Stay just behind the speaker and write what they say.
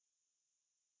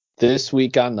This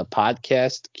week on the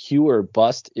podcast, Q or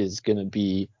Bust is going to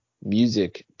be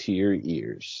music to your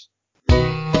ears.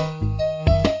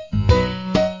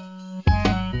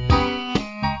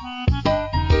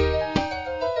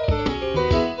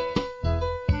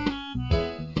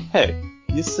 Hey,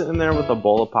 you sitting there with a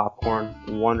bowl of popcorn,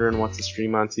 wondering what to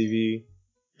stream on TV?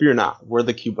 Fear not, we're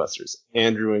the Q Busters,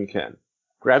 Andrew and Ken.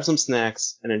 Grab some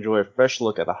snacks and enjoy a fresh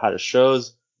look at the hottest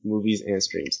shows, movies, and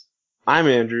streams. I'm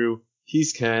Andrew,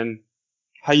 he's Ken.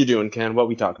 How you doing, Ken? What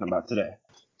we talking about today?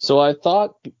 So I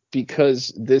thought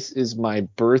because this is my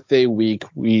birthday week,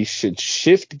 we should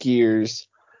shift gears,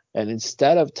 and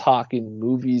instead of talking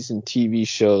movies and TV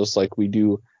shows like we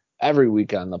do every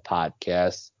week on the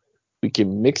podcast, we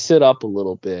can mix it up a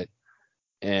little bit,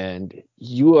 and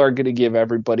you are going to give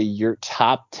everybody your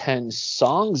top 10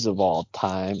 songs of all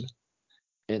time,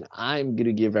 and I'm going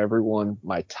to give everyone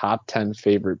my top 10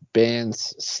 favorite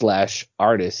bands /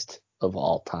 artists of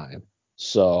all time.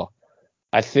 So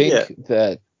I think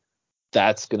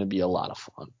that's going to be a lot of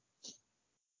fun.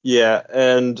 Yeah,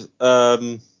 and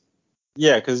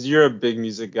because you're a big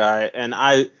music guy, and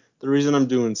the reason I'm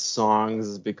doing songs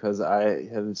is because I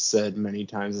have said many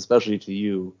times, especially to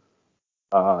you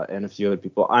and a few other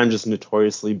people, I'm just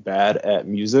notoriously bad at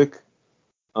music.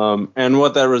 And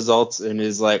what that results in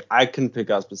is like I can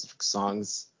pick out specific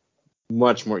songs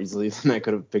much more easily than I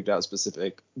could have picked out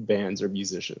specific bands or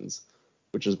musicians,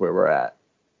 which is where we're at.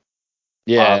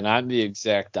 Yeah, and I'm the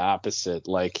exact opposite.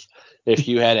 Like, if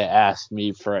you had to ask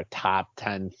me for a top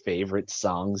 10 favorite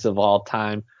songs of all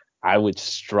time, I would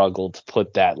struggle to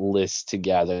put that list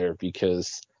together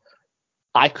because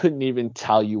I couldn't even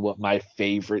tell you what my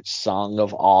favorite song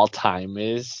of all time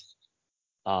is,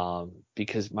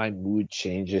 because my mood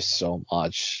changes so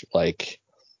much. Like,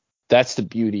 that's the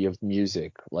beauty of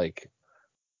music. Like,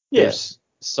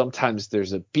 sometimes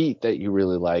there's a beat that you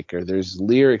really like, or there's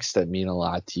lyrics that mean a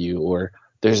lot to you, or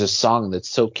there's a song that's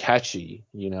so catchy,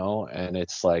 and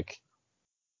it's like,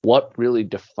 what really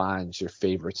defines your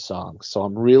favorite song? So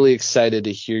I'm really excited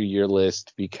to hear your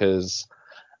list because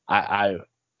I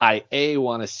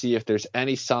want to see if there's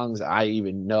any songs I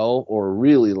even know or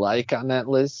really like on that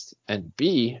list, and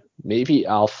B, maybe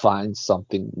I'll find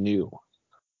something new.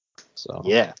 So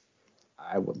yeah,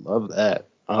 I would love that.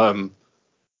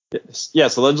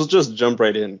 So let's just jump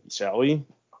right in, shall we?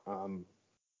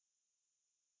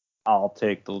 I'll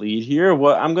take the lead here.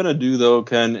 What I'm gonna do though,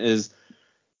 Ken, is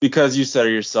because you said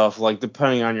it yourself, like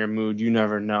depending on your mood, you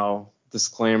never know.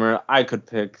 Disclaimer, I could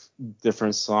pick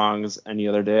different songs any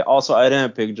other day. Also, I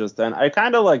didn't pick just 10. I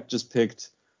kind of like just picked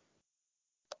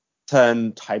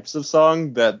 10 types of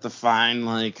song that define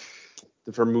like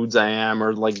different moods I am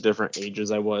or like different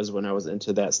ages I was when I was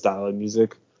into that style of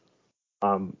music.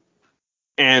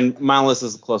 And my list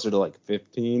is closer to like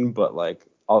 15, but like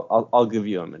I'll give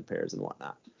you them in pairs and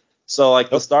whatnot. So like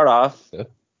to start off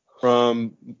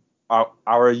from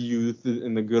our youth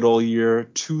in the good old year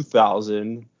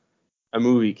 2000, a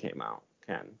movie came out,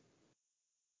 Ken,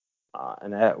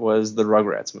 and that was the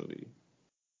Rugrats movie.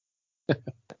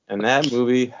 And that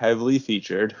movie heavily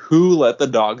featured "Who Let the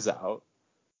Dogs Out,"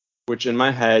 which in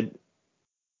my head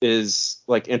is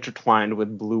like intertwined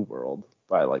with "Blue World"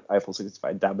 by like Eiffel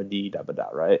 65, Dabba Dee Dabba Da,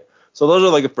 right? So those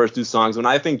are like the first two songs. When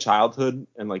I think childhood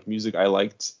and like music I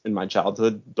liked in my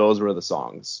childhood, those were the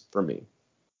songs for me.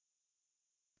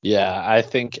 Yeah, I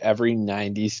think every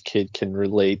 90s kid can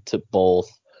relate to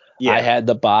both. Yeah. I had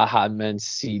the Baha Men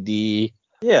CD.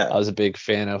 Yeah. I was a big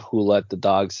fan of Who Let the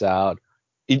Dogs Out.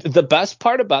 The best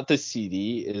part about the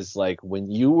CD is like when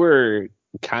you were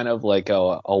kind of like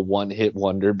a one-hit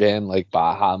wonder band like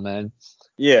Baha Men.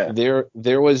 Yeah.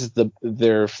 There was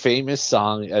their famous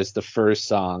song as the first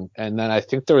song, and then I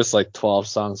think there was like 12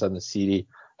 songs on the CD,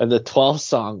 and the 12th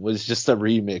song was just a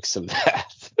remix of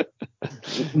that.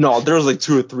 No, there was like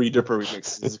 2 or 3 different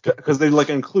remixes because they like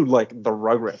include like the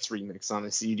Rugrats remix on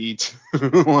the CD too.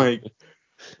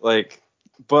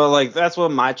 But like that's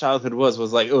what my childhood was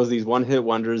like it was these one hit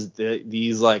wonders,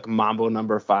 these like Mambo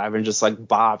Number 5 and just like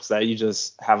bops that you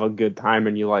just have a good time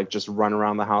and you like just run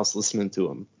around the house listening to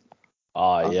them.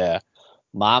 Oh yeah,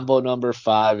 Mambo Number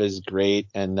 5 is great,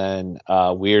 and then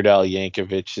Weird Al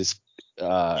Yankovic's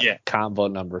Combo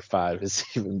Number 5 is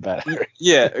even better.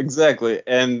 Yeah, exactly.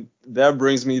 And that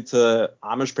brings me to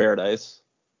Amish Paradise.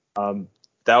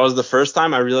 That was the first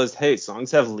time I realized, hey,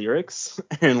 songs have lyrics,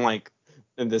 and like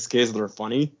in this case, they're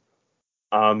funny.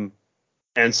 And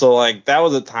so like that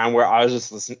was a time where I was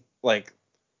just listening, like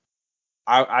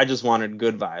I just wanted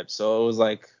good vibes. So it was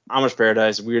like Amish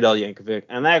Paradise, Weird Al Yankovic,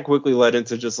 and that quickly led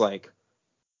into just like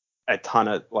a ton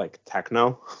of like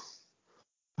techno.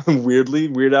 Weirdly,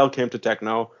 Weird Al came to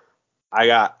techno. I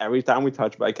got Every Time We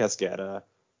Touch by Cascada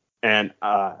and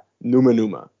Numa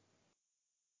Numa.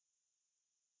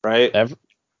 Right?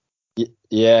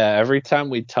 Every Time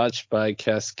We Touch by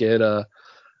Cascada.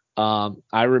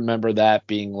 I remember that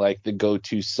being like the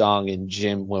go-to song in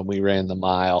gym when we ran the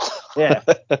mile. Yeah.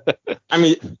 I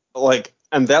mean, like,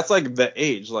 and that's like the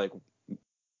age, like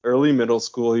early middle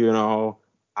school,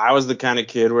 I was the kind of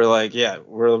kid where like, yeah,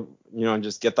 we're,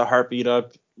 just get the heartbeat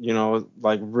up,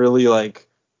 like really like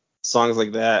songs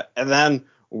like that. And then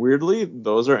weirdly,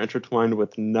 those are intertwined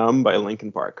with Numb by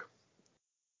Linkin Park.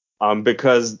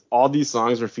 Because all these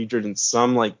songs were featured in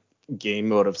some like game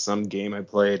mode of some game I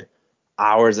played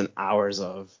hours and hours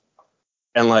of.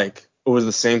 And like it was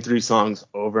the same three songs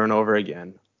over and over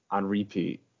again on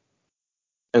repeat.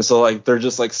 And so like they're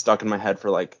just like stuck in my head for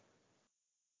like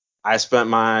I spent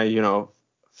my,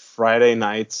 Friday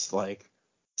nights like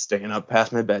staying up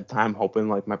past my bedtime, hoping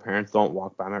like my parents don't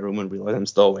walk by my room and realize I'm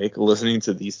still awake, listening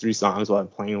to these three songs while I'm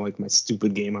playing like my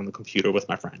stupid game on the computer with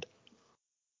my friend.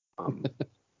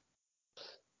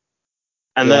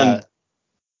 And then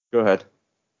go ahead.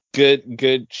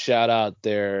 Good shout out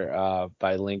there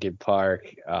by Linkin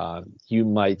Park. You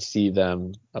might see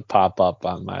them pop up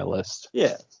on my list.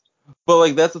 Yeah. But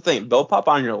like that's the thing. They'll pop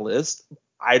on your list.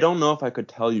 I don't know if I could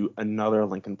tell you another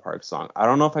Linkin Park song. I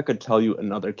don't know if I could tell you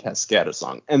another Cascada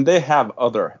song. And they have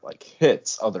other like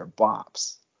hits, other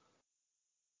bops.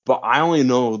 But I only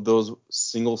know those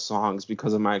single songs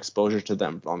because of my exposure to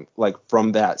them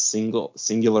from that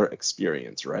singular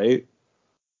experience, right?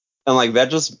 And like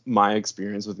that just my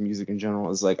experience with music in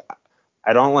general is like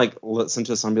I don't like listen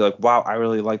to somebody like, wow, I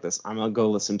really like this. I'm gonna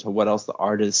go listen to what else the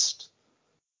artist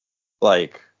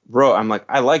like wrote. I'm like,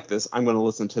 I like this. I'm gonna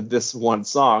listen to this one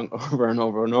song over and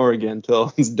over and over again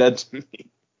until it's dead to me.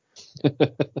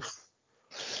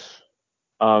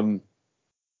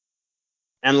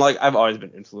 And like I've always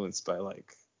been influenced by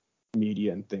like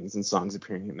media and things and songs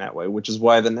appearing in that way, which is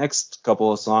why the next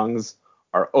couple of songs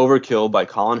are Overkill by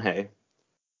Colin Hay,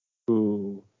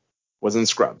 who was in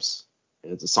Scrubs.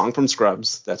 And it's a song from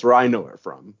Scrubs. That's where I know it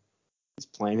from. He's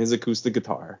playing his acoustic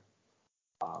guitar.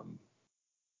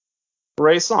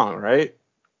 Great song, right?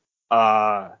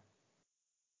 Yeah,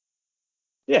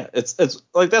 it's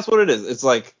like that's what it is. It's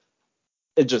like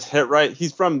it just hit right.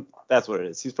 That's what it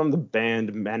is. He's from the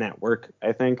band Men at Work,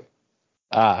 I think.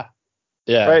 Yeah.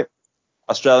 Right?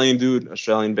 Australian dude,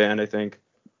 Australian band, I think.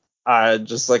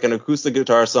 Just like an acoustic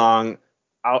guitar song.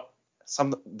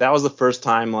 That was the first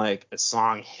time like a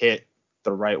song hit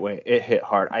the right way. It hit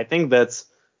hard. I think those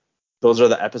are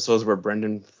the episodes where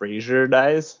Brendan Fraser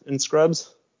dies in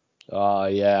Scrubs. Oh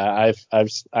yeah,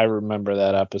 I remember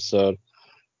that episode.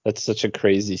 That's such a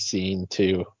crazy scene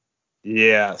too.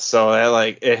 Yeah, so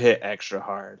it hit extra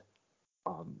hard.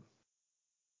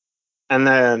 And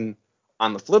then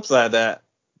on the flip side of that,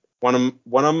 one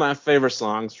of my favorite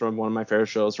songs from one of my favorite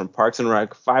shows from Parks and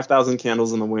Rec, 5,000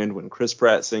 Candles in the Wind, when Chris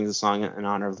Pratt sings a song in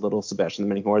honor of Little Sebastian the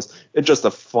Mini Horse. It's just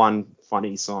a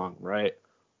funny song, right?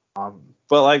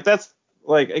 But like that's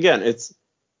like again,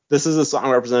 this is a song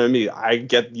representing me. I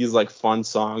get these like fun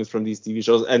songs from these TV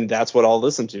shows, and that's what I'll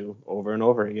listen to over and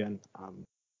over again.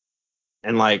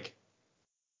 And like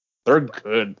they're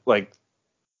good. Like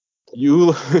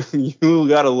you you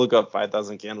got to look up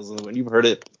 5,000 Candles in the Wind. You've heard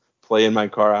it play in my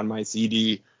car on my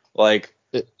CD. Like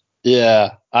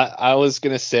yeah, I was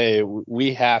gonna say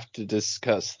we have to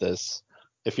discuss this.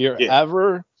 If you're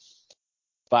ever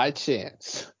by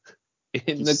chance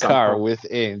in the car with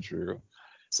Andrew,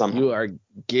 you are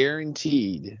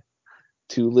guaranteed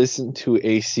to listen to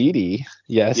a CD.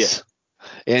 Yes.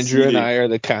 Yeah. Andrew and I are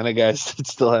the kind of guys that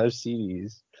still have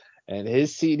CDs. And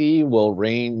his CD will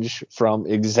range from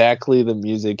exactly the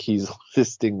music he's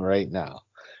listing right now.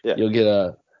 Yeah. You'll get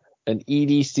an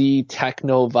EDC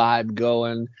techno vibe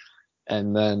going,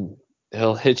 and then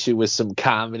he'll hit you with some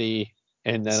comedy,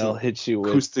 and then he'll hit you with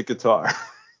acoustic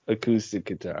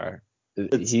guitar.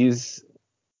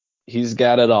 He's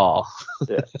got it all.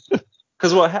 Yeah.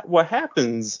 Because what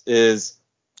happens is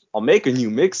I'll make a new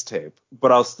mixtape,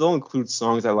 but I'll still include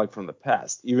songs I like from the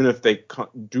past, even if they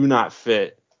do not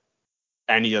fit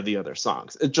any of the other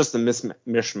songs. It's just a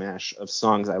mishmash of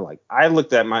songs I like. I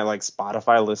looked at my like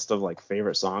Spotify list of like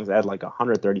favorite songs. I had like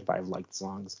 135 liked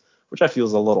songs, which I feel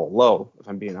is a little low if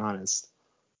I'm being honest.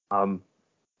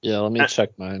 Yeah, let me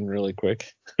check mine really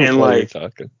quick. And like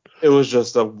it was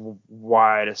just a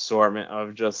wide assortment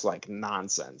of just like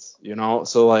nonsense,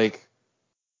 So like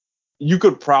you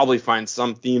could probably find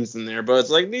some themes in there, but it's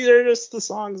like these are just the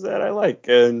songs that I like.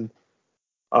 And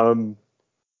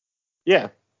yeah.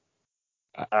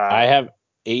 I have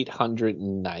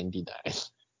 899.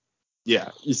 Yeah,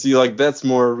 you see, like that's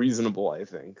more reasonable, I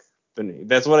think. than me.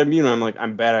 That's what I mean when I'm like,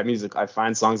 I'm bad at music. I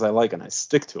find songs I like and I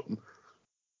stick to them.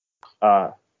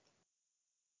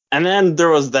 And then there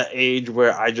was the age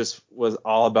where I just was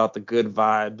all about the good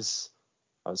vibes.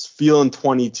 I was feeling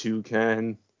 22,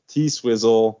 Ken,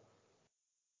 T-Swizzle.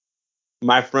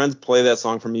 My friends play that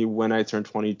song for me when I turned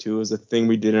 22. It was a thing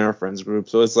we did in our friends group.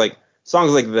 So it's like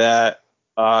songs like that.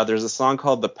 There's a song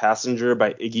called The Passenger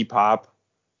by Iggy Pop.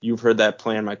 You've heard that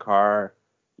play in my car.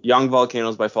 Young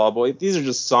Volcanoes by Fall Out Boy. These are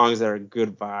just songs that are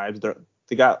good vibes.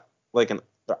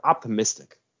 They're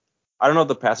optimistic. I don't know if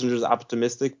The Passenger is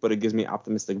optimistic, but it gives me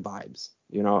optimistic vibes.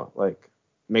 You know, like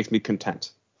makes me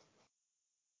content.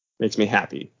 Makes me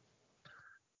happy.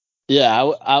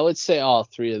 Yeah, I would say all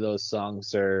three of those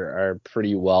songs are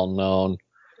pretty well known.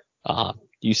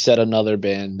 You said another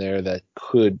band there that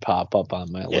could pop up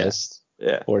on my list.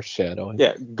 Yeah. Foreshadowing.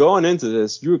 Yeah. Going into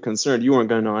this, you were concerned you weren't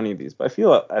going to know any of these, but I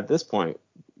feel at this point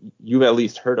you've at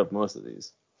least heard of most of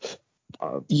these.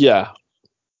 Yeah.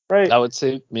 Right. I would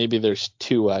say maybe there's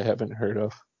two I haven't heard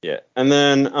of. Yeah. And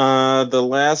then the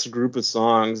last group of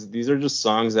songs, these are just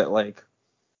songs that like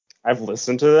I've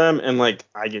listened to them and like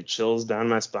I get chills down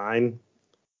my spine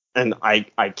and I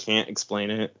can't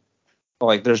explain it.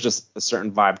 Like there's just a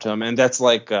certain vibe to them, and that's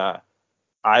like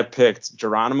I picked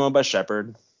Geronimo by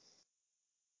Shepherd,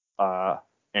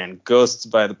 and Ghosts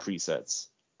by the Presets,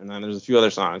 and then there's a few other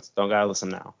songs. Don't gotta listen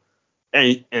now,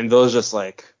 and those just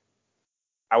like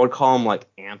I would call them like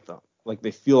anthem, like they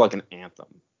feel like an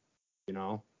anthem, you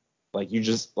know, like you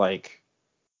just like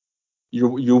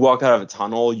you walk out of a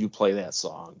tunnel, you play that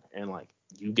song, and like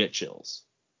you get chills.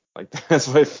 Like that's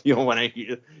what I feel when I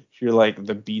hear like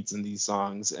the beats in these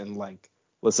songs and like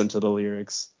listen to the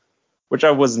lyrics, which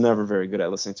I was never very good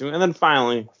at listening to. And then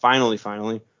finally,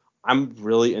 I'm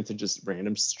really into just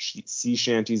random sea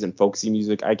shanties and folksy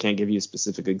music. I can't give you a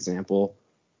specific example,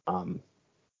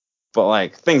 but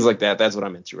like things like that. That's what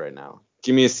I'm into right now.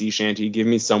 Give me a sea shanty. Give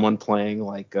me someone playing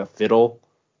like a fiddle.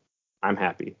 I'm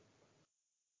happy.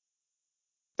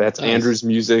 That's nice. Andrew's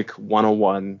Music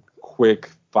 101,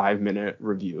 quick 5-minute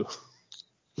review.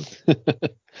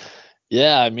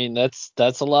 Yeah, I mean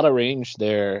that's a lot of range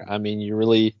there. I mean you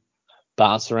really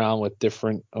bounce around with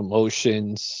different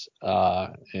emotions,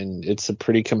 and it's a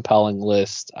pretty compelling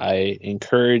list. I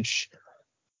encourage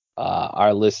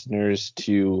our listeners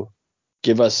to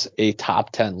give us a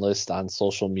top 10 list on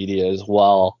social media as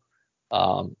well.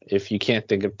 If you can't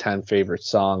think of 10 favorite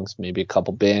songs, maybe a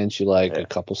couple bands you like, a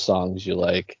couple songs you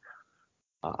like,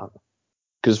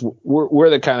 because we're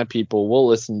the kind of people we'll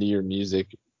listen to your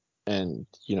music and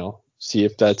see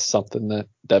if that's something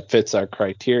that fits our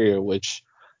criteria, which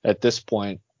at this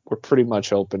point we're pretty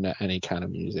much open to any kind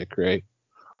of music, right?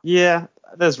 Yeah,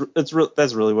 that's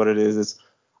really what it is. It's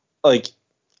like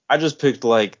I just picked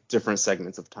like different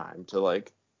segments of time to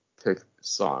like pick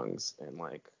songs, and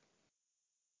like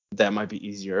that might be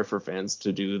easier for fans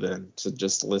to do than to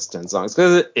just list 10 songs,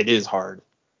 because it is hard,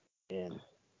 and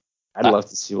I'd love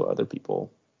to see what other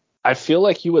people. I feel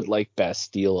like you would like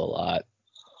Bastille a lot.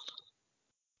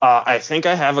 I think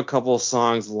I have a couple of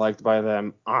songs liked by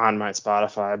them on my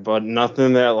Spotify, but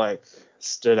nothing that like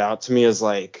stood out to me as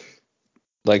like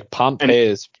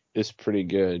Pompeii is pretty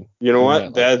good. You know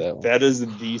what? That is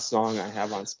the song I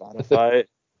have on Spotify.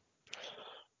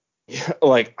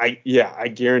 Like I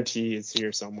guarantee it's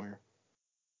here somewhere.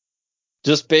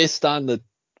 Just based on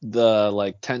the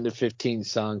like 10 to 15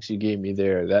 songs you gave me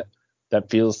there, that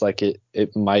feels like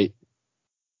it might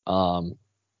 100%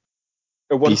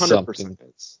 be something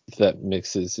that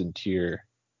mixes into your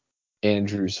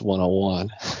Andrews 101.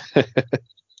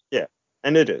 Yeah,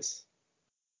 and it is.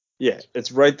 Yeah,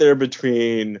 it's right there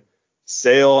between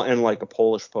Sail and like a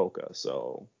Polish polka.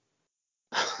 So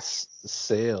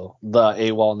Sail, the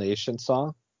AWOL Nation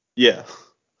song. Yeah,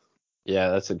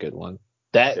 that's a good one.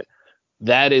 That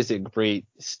is a great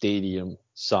stadium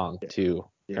song too.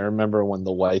 Yeah. I remember when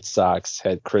the White Sox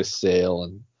had Chris Sale,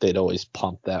 and they'd always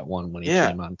pump that one when he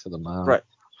came onto the mound. Right.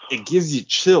 It gives you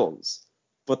chills.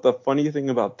 But the funny thing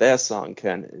about that song,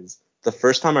 Ken, is the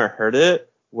first time I heard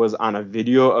it was on a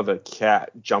video of a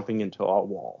cat jumping into a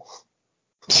wall.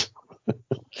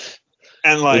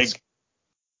 And like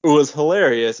it was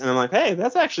hilarious. And I'm like, hey,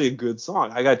 that's actually a good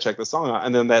song. I gotta check the song out.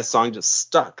 And then that song just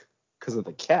stuck because of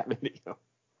the cat video.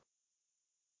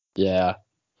 Yeah.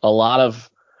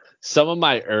 Some of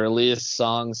my earliest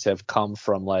songs have come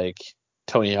from like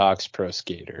Tony Hawk's Pro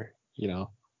Skater,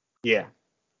 Yeah.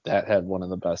 That had one of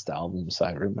the best albums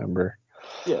I remember.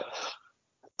 Yeah.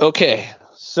 Okay.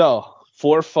 So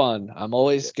for fun, I'm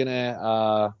always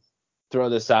gonna throw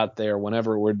this out there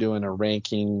whenever we're doing a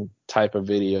ranking type of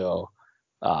video.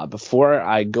 Before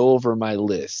I go over my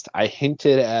list, I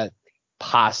hinted at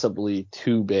possibly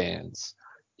two bands.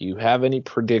 Do you have any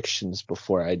predictions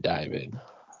before I dive in?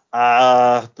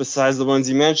 Besides the ones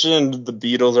you mentioned, the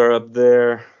Beatles are up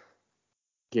there,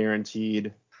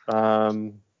 guaranteed. I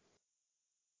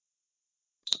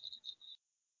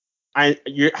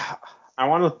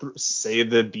want to say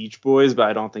the Beach Boys, but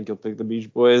I don't think you'll pick the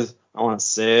Beach Boys. I want to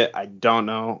say it. I don't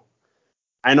know.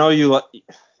 I know you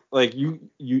like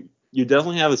you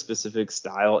definitely have a specific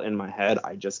style in my head.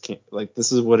 I just can't, like,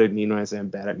 this is what I mean when I say I'm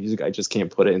bad at music. I just can't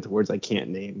put it into words. I can't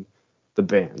name the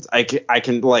bands. I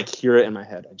can like hear it in my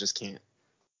head. I just can't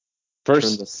turn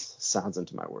the sounds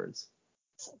into my words.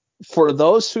 For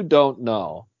those who don't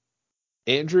know,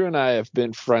 Andrew and I have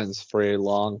been friends for a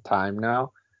long time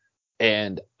now,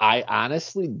 and I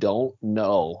honestly don't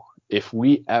know if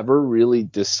we ever really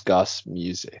discuss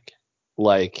music.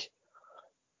 Like,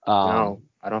 no,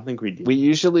 I don't think we do. We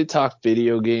usually talk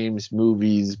video games,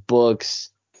 movies, books.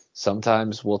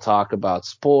 Sometimes we'll talk about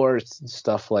sports and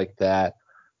stuff like that.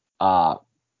 But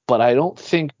I don't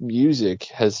think music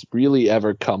has really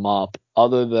ever come up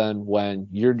other than when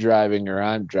you're driving or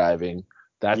I'm driving.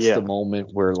 That's the moment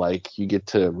where, like, you get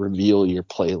to reveal your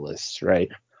playlist, right?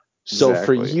 So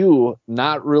for you,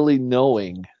 not really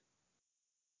knowing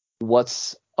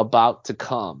what's about to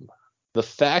come, the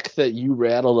fact that you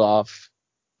rattled off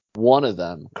one of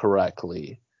them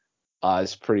correctly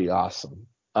is pretty awesome.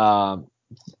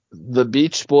 The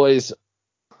Beach Boys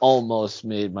almost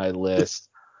made my list.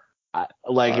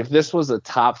 If this was a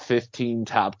top 15,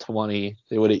 top 20,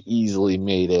 they would have easily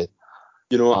made it.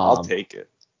 You know what? I'll take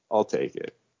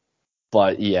it.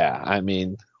 But yeah, I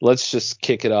mean, let's just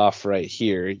kick it off right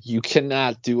here. You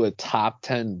cannot do a top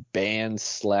 10 band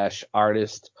 /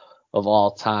 artist of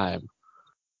all time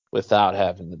without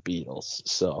having the Beatles.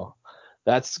 So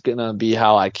that's going to be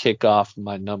how I kick off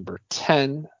my number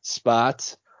 10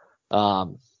 spot.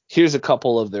 Here's a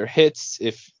couple of their hits.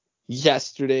 If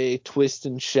Yesterday, Twist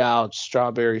and Shout,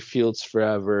 Strawberry Fields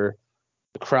Forever,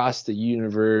 Across the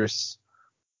Universe,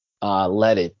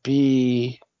 Let It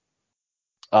Be,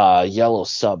 Yellow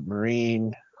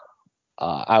Submarine,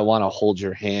 I Want to Hold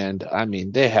Your Hand. I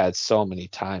mean, they had so many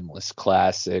timeless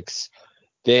classics.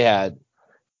 They had,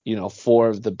 four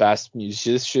of the best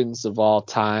musicians of all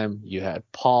time. You had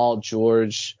Paul,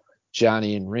 George,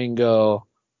 Johnny, and Ringo.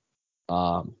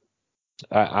 I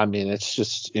mean, it's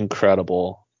just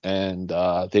incredible. And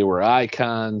they were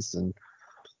icons. And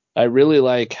I really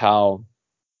like how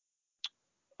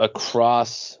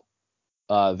across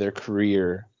their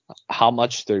career, how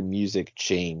much their music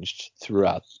changed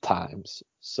throughout times.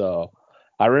 So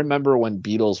I remember when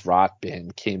Beatles Rock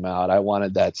Band came out, I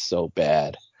wanted that so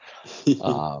bad.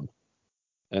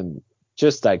 And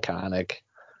just iconic.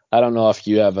 I don't know if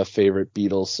you have a favorite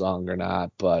Beatles song or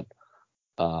not, but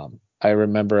I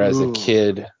remember as a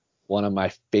kid, one of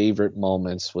my favorite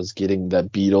moments was getting the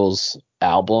Beatles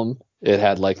album. It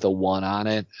had like the one on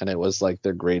it, and it was like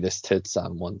their greatest hits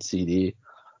on one CD.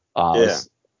 It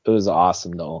was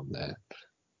awesome to own that.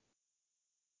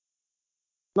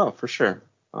 No, for sure.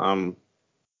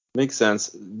 Makes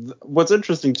sense. What's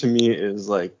interesting to me is,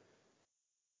 like,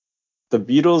 the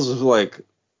Beatles like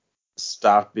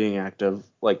stopped being active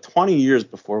like 20 years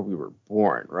before we were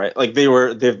born, right? Like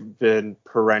they've been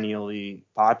perennially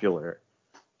popular.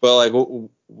 But like,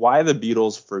 why the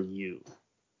Beatles for you?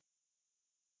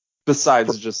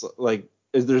 Besides just like,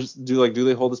 do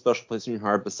they hold a special place in your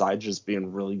heart besides just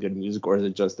being really good music, or is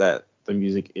it just that the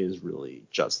music is really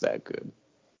just that good?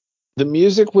 The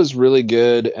music was really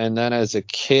good, and then as a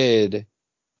kid,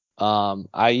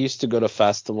 I used to go to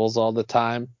festivals all the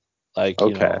time, like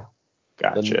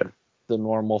gotcha. The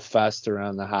normal fest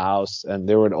around the house, and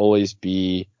there would always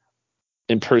be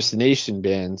impersonation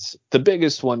bands. The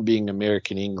biggest one being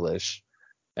American English,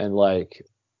 and like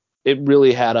it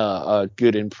really had a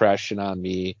good impression on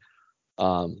me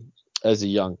as a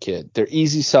young kid. They're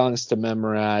easy songs to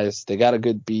memorize. They got a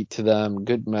good beat to them,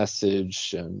 good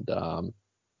message, and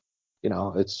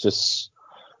it's just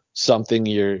something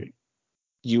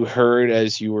you heard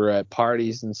as you were at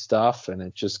parties and stuff, and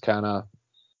it just kind of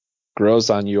grows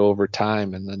on you over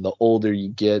time. And then the older you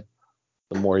get,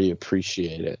 the more you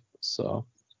appreciate it. So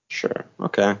sure,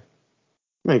 okay,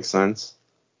 makes sense.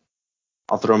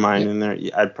 I'll throw mine in there.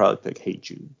 I'd probably pick Hey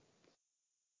Jude.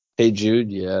 Hey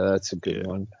Jude, yeah, that's a good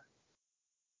one.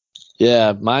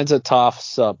 Yeah, mine's a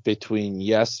toss-up between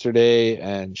Yesterday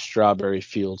and Strawberry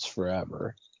Fields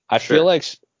Forever. I feel like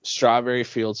Strawberry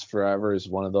Fields Forever is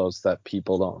one of those that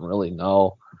people don't really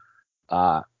know.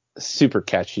 Super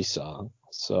catchy song.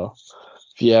 So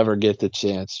if you ever get the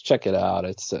chance, check it out.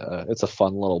 It's a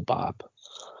fun little bop.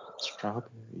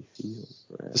 Strawberry Fields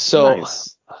Forever. So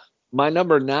nice. My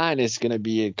number 9 is going to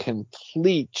be a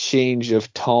complete change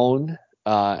of tone,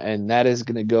 and that is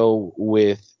going to go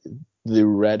with the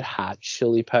Red Hot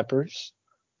Chili Peppers.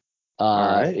 All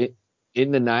right.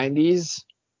 In the 90s,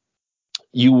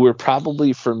 you were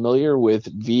probably familiar with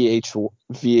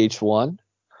VH1.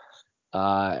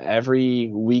 Every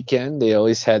weekend, they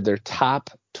always had their top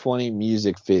 20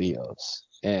 music videos.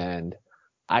 And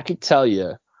I could tell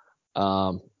you,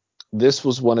 this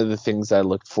was one of the things I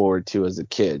looked forward to as a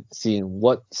kid, seeing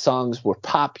what songs were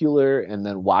popular and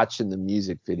then watching the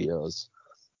music videos.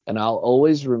 And I'll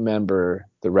always remember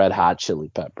the Red Hot Chili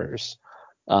Peppers.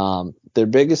 Their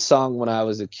biggest song when I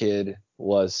was a kid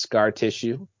was Scar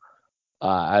Tissue.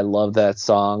 I love that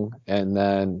song. And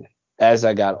then as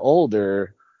I got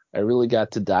older, I really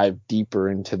got to dive deeper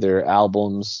into their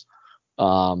albums.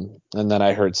 And then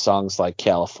I heard songs like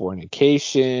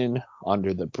Californication,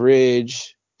 Under the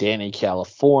Bridge, Danny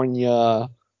California,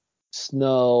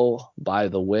 Snow, By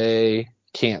the Way,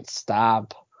 Can't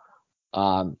Stop.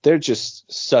 They're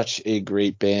just such a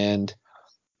great band.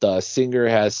 The singer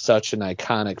has such an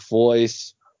iconic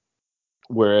voice,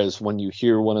 whereas when you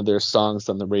hear one of their songs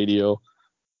on the radio,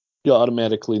 you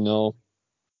automatically know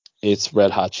it's Red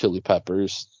Hot Chili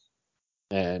Peppers.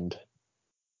 And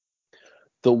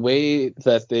the way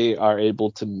that they are able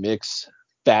to mix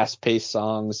fast-paced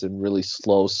songs and really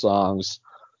slow songs,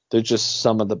 they're just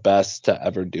some of the best to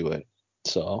ever do it.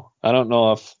 So I don't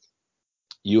know if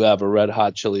you have a Red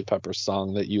Hot Chili Pepper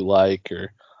song that you like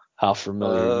or how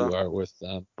familiar you are with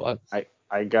them, but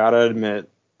I gotta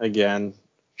admit, again,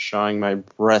 showing my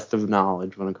breadth of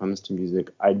knowledge when it comes to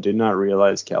music, I did not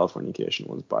realize Californication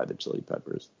was by the Chili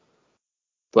Peppers.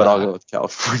 But I'll go with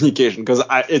Californication because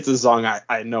it's a song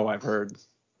I know I've heard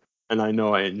and I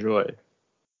know I enjoy.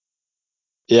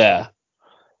 Yeah,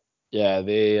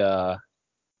 they're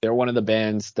one of the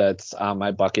bands that's on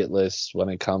my bucket list when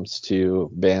it comes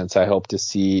to bands I hope to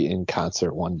see in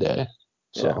concert one day.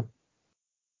 So yeah.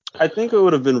 I think it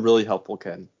would have been really helpful,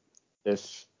 Ken,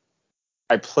 if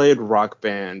I played Rock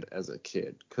Band as a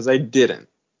kid, because I didn't,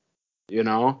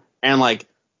 and like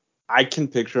I can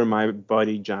picture my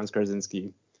buddy John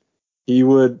Skarzinski.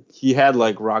 He had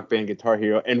like Rock Band Guitar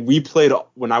Hero, and we played,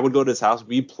 when I would go to his house,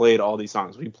 we played all these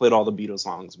songs. We played all the Beatles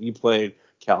songs. We played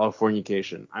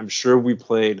Californication. I'm sure we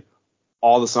played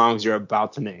all the songs you're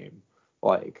about to name.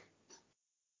 Like,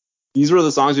 these were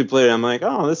the songs we played. I'm like,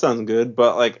 oh, this sounds good,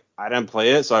 but like I didn't play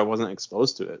it, so I wasn't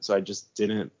exposed to it, so I just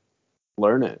didn't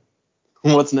learn it.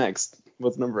 What's next?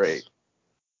 What's number 8?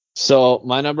 So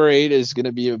my number 8 is going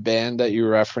to be a band that you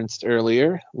referenced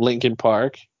earlier, Linkin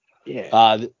Park.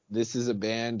 Yeah. This is a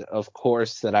band, of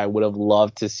course, that I would have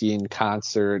loved to see in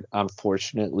concert.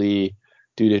 Unfortunately,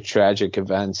 due to tragic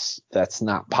events, that's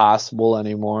not possible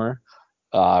anymore.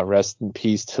 Rest in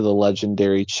peace to the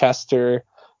legendary Chester.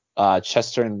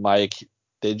 Chester and Mike,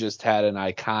 they just had an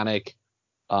iconic,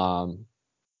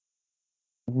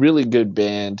 really good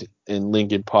band in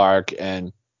Linkin Park.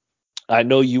 And I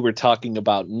know you were talking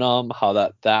about Numb,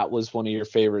 how that was one of your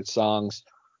favorite songs.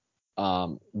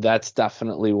 That's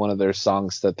definitely one of their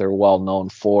songs that they're well known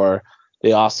for.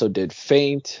 They also did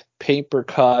Faint, Paper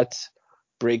Cut,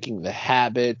 Breaking the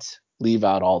Habit, Leave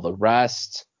Out All the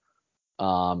Rest.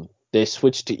 They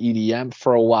switched to EDM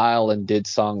for a while and did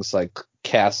songs like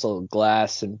Castle of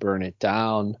Glass and Burn It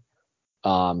Down.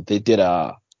 They did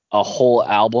a whole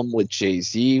album with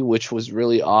Jay-Z, which was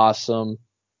really awesome.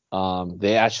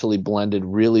 They actually blended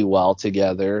really well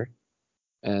together.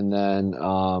 And then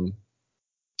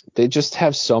they just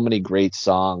have so many great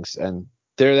songs, and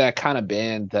they're that kind of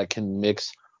band that can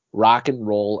mix rock and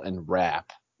roll and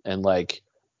rap. And like,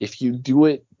 if you do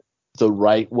it the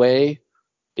right way,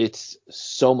 it's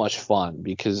so much fun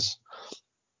because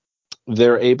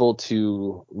they're able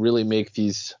to really make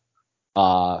these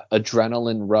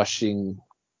adrenaline rushing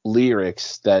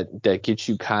lyrics that get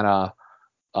you kind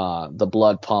of the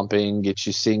blood pumping, get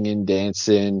you singing,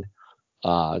 dancing.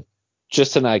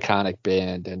 Just an iconic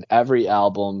band, and every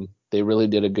album they really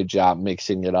did a good job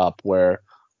mixing it up, where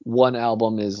one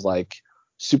album is like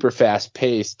super fast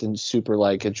paced and super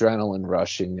like adrenaline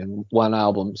rushing, and one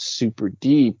album super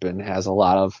deep and has a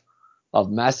lot of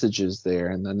messages there,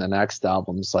 and then the next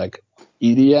album's like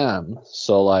EDM.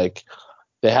 So like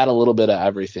they had a little bit of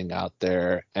everything out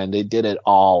there, and they did it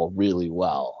all really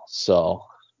well. So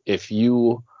if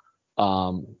you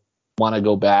want to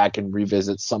go back and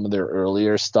revisit some of their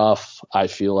earlier stuff, I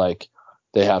feel like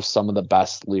they have some of the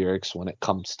best lyrics when it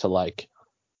comes to like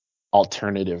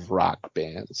alternative rock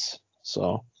bands.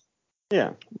 So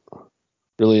Yeah,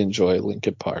 really enjoy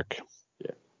Linkin Park.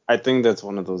 yeah. I think that's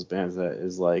one of those bands that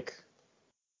is like,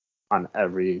 on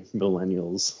every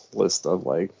millennials list of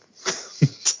like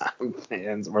top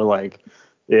bands. Or like,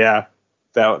 yeah,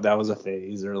 that was a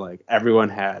phase. Or like everyone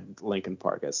had Linkin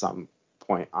Park at some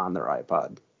point on their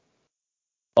iPod.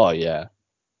 Oh yeah.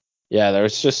 Yeah, there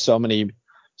was just so many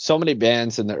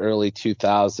bands in the early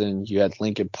 2000s. You had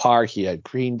Linkin Park, you had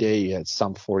Green Day, you had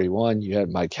Sum 41, you had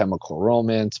My Chemical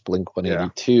Romance, Blink Yeah.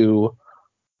 182,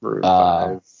 Maroon uh,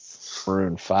 5.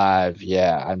 Maroon 5.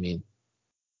 Yeah, I mean,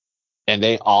 and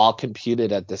they all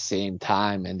competed at the same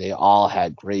time, and they all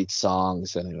had great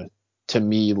songs. And to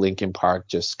me, Linkin Park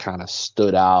just kind of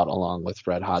stood out along with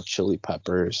Red Hot Chili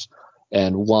Peppers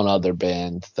and one other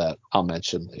band that I'll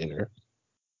mention later.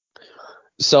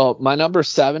 So my number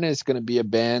 7 is going to be a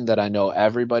band that I know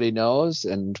everybody knows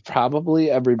and probably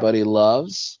everybody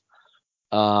loves.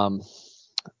 Um,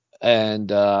 and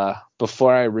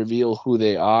before I reveal who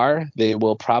they are, they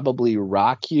will probably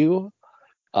rock you.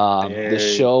 The Hey.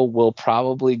 show will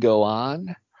probably go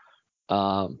on,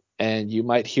 and you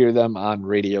might hear them on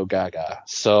Radio Gaga.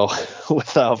 So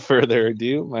without further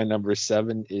ado, my number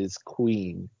 7 is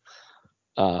Queen.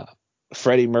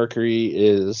 Freddie Mercury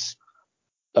is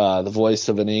the voice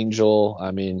of an angel.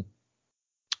 I mean,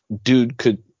 dude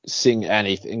could sing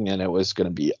anything and it was going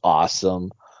to be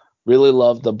awesome. Really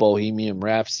loved the Bohemian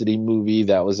Rhapsody movie.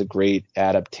 That was a great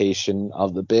adaptation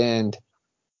of the band.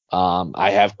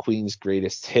 I have Queen's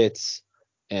greatest hits,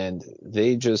 and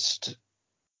they just,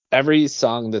 every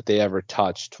song that they ever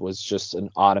touched was just an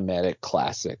automatic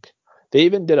classic. They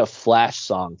even did a Flash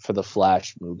song for the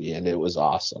Flash movie, and it was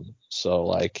awesome. So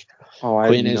like, Oh, I had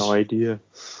Queen no is idea.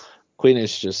 Queen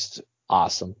is just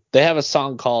awesome. They have a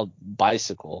song called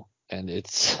Bicycle, and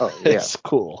it's Oh yeah, it's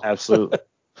cool. absolutely.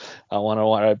 I want to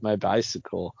ride my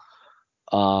bicycle.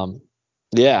 Um,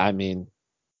 yeah, I mean,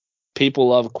 people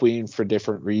love Queen for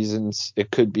different reasons.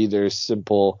 It could be their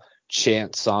simple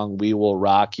chant song, "We Will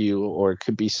Rock You," or it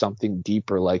could be something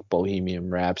deeper like Bohemian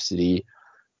Rhapsody.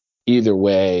 Either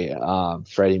way,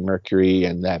 Freddie Mercury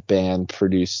and that band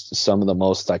produced some of the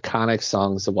most iconic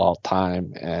songs of all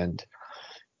time, and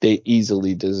they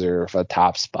easily deserve a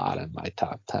top spot in my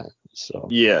top 10. So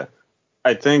Yeah,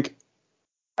 I think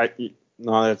I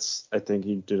no, that's I think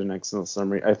you did an excellent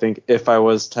summary. I think if I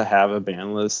was to have a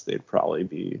band list, they'd probably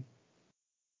be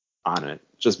on it,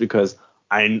 just because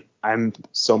I'm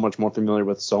so much more familiar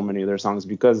with so many of their songs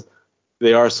because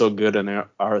they are so good and they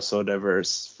are so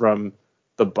diverse, from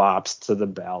the bops to the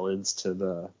ballads to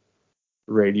the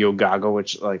Radio Gaga,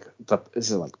 which like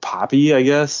is it like poppy, I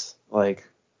guess. Like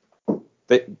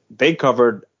they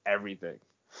covered everything.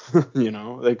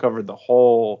 They covered the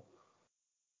whole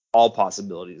all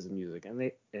possibilities of music,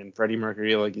 and Freddie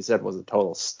Mercury, like you said, was a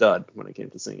total stud when it came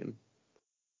to singing.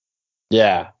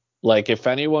 yeah, like if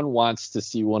anyone wants to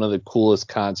see one of the coolest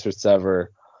concerts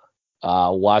ever,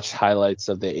 watch highlights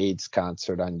of the AIDS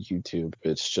concert on YouTube.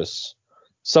 It's just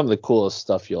some of the coolest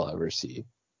stuff you'll ever see.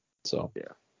 So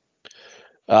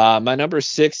Yeah. my number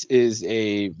 6 is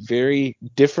a very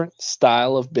different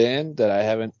style of band that I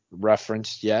haven't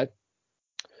referenced yet.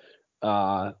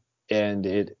 Uh, and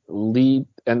the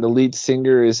lead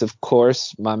singer is of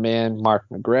course my man Mark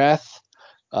McGrath.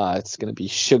 It's going to be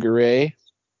Sugar Ray.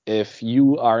 If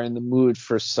you are in the mood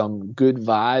for some good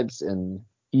vibes and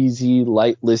easy,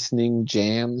 light listening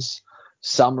jams,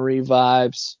 summery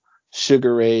vibes,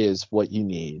 Sugar Ray is what you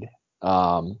need.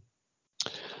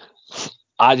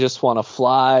 I just want to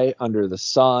fly under the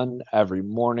sun every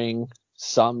morning.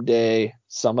 Someday,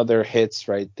 some of their hits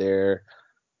right there.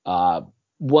 Uh,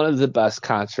 One of the best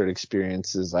concert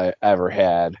experiences I ever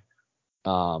had.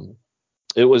 Um,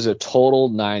 it was a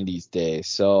total 90s day.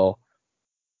 So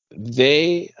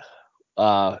they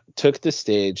took the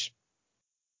stage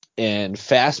and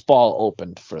Fastball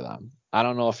opened for them. I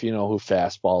don't know if you know who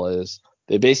Fastball is.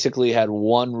 They basically had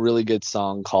one really good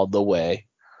song called The Way.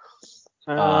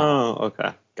 Oh,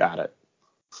 okay, got it.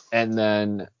 And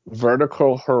then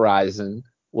Vertical Horizon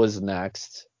was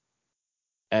next.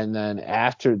 And then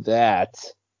after that,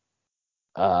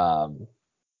 um,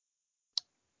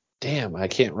 damn, I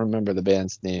can't remember the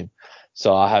band's name.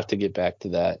 So I'll have to get back to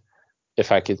that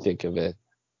if I could think of it.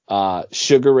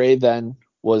 Sugar Ray then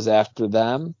was after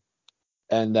them,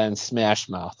 and then Smash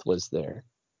Mouth was there.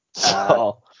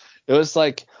 So it was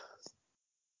like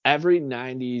every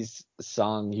 90s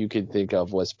song you could think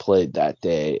of was played that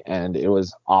day, and it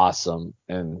was awesome.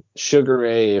 And Sugar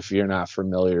Ray, if you're not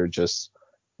familiar, just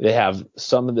they have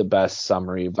some of the best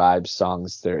summery vibe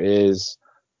songs there is.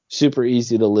 Super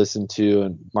easy to listen to,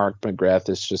 and Mark McGrath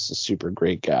is just a super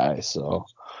great guy. So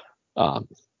um,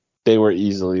 they were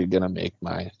easily gonna make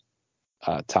my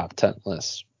top 10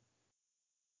 list.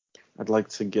 I'd like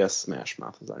to guess Smash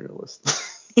Mouth is on your list.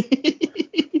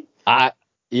 I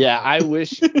yeah, I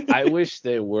wish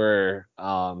they were.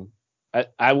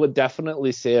 I would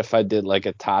definitely say if I did like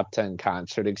a top 10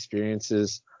 concert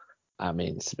experiences, I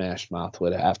mean, Smash Mouth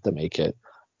would have to make it.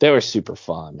 They were super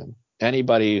fun, and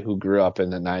anybody who grew up in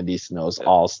the 90s knows Yeah.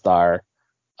 All Star.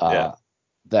 Yeah.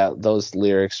 That those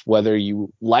lyrics, whether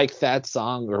you like that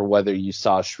song or whether you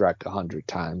saw Shrek 100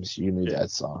 times, you knew Yeah.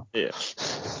 that song. Yeah.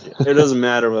 It doesn't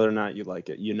matter whether or not you like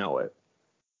it. You know it.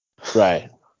 Right.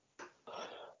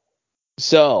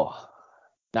 So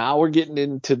now we're getting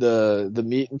into the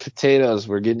meat and potatoes.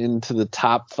 We're getting into the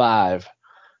top five.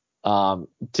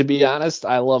 To be honest,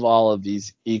 I love all of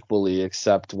these equally,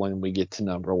 except when we get to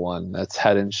number one. That's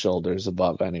head and shoulders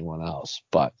above anyone else.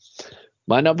 But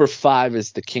my number five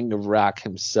is the king of rock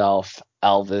himself,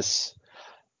 Elvis.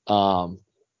 Um,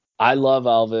 I love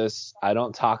Elvis. I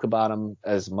don't talk about him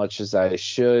as much as I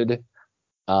should.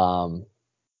 Um,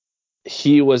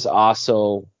 he was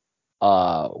also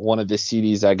one of the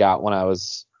CDs I got when I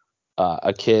was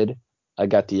a kid. I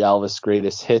got the Elvis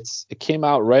Greatest Hits. It came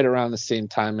out right around the same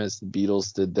time as the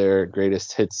Beatles did their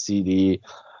Greatest Hits CD,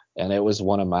 and it was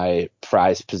one of my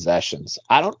prized possessions.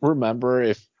 I don't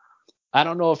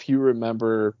know if you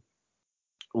remember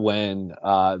when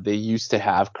they used to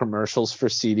have commercials for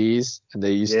CDs, and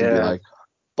they used to be Yeah. like,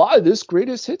 buy this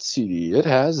Greatest Hits CD. It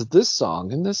has this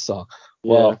song and this song.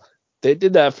 Yeah. Well, they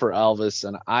did that for Elvis,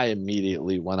 and I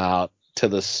immediately went out to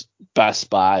the Best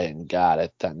Buy and got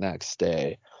it that next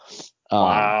day. Don't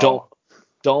Wow.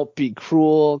 Don't Be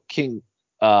Cruel, King,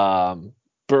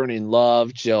 Burning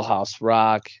Love, Jailhouse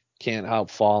Rock, Can't Help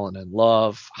Falling in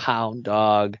Love, Hound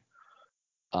Dog,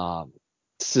 um,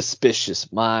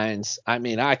 Suspicious Minds. I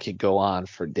mean, I could go on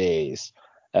for days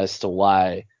as to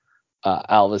why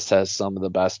Elvis has some of the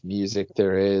best music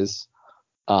there is.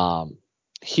 Um,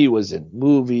 he was in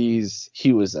movies.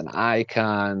 He was an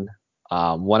icon.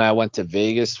 When I went to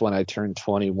Vegas when I turned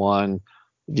 21,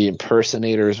 the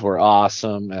impersonators were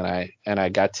awesome, and I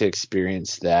got to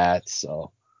experience that.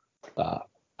 So uh,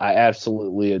 I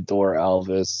absolutely adore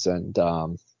Elvis,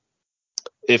 and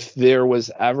if there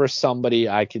was ever somebody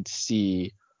I could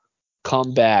see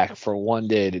come back for one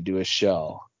day to do a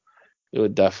show, it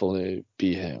would definitely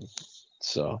be him.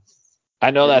 So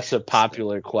I know that's a Interesting.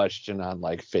 popular question on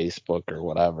like Facebook or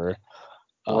whatever.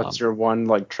 What's Um, your one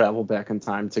like travel back in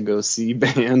time to go see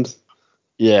band?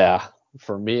 yeah,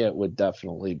 for me it would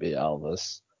definitely be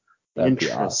Elvis. That'd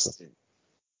be awesome. Interesting.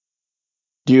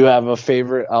 Do you have a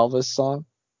favorite Elvis song?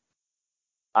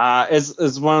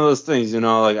 It's one of those things,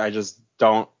 like I just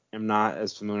don't am not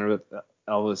as familiar with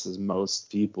Elvis as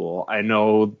most people. I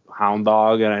know Hound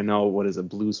Dog and I know what is it,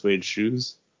 Blue Suede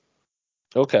Shoes,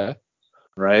 Okay.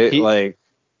 right? He Like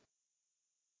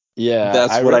yeah,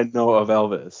 that's what I know of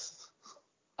Elvis.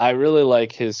 I really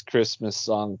like his Christmas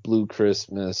song Blue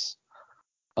Christmas.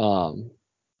 Um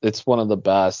it's one of the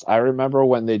best. I remember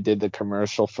when they did the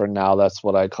commercial for Now That's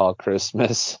What I Call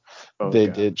Christmas. Oh They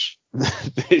did gosh.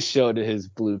 they showed his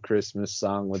Blue Christmas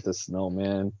song with the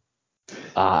snowman.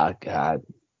 Ah, God,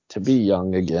 to be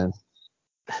young again.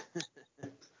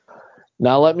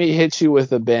 Now let me hit you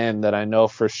with a band that I know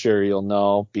for sure you'll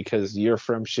know because you're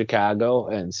from Chicago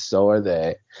and so are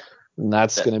they. And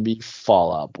that's Okay, gonna be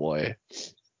Fall Out Boy.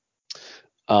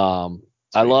 I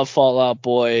sweet. love Fall Out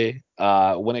Boy.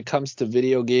 When it comes to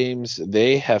video games,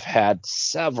 they have had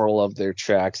several of their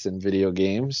tracks in video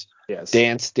games. Yes.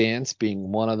 Dance Dance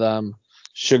being one of them.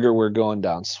 Sugar We're Going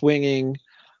Down Swinging.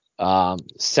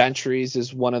 Centuries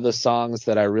is one of the songs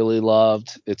that I really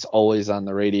loved. It's always on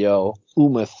the radio.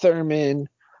 Uma Thurman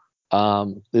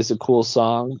is a cool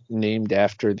song named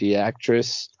after the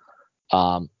actress.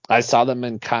 I saw them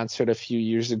in concert a few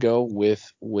years ago with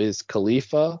Wiz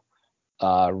Khalifa.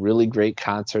 Really great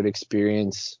concert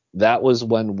experience. That was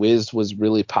when Wiz was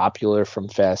really popular from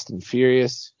Fast and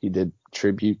Furious. He did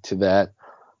tribute to that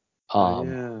Oh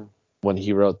um, yeah. when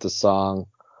he wrote the song.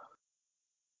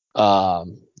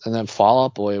 And then Fall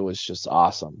Out Boy was just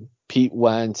awesome. Pete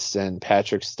Wentz and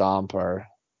Patrick Stump are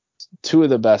two of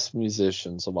the best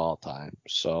musicians of all time.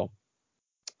 So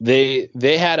they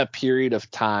had a period of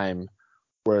time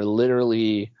where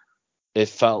literally it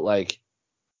felt like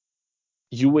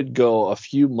you would go a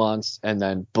few months and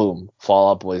then boom,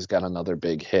 Fall Out Boy's got another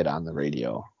big hit on the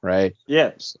radio, right?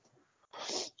 Yeah.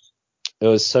 It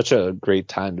was such a great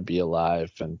time to be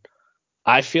alive, and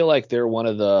I feel like they're one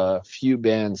of the few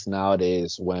bands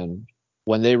nowadays when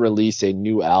they release a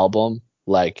new album,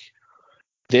 like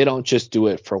they don't just do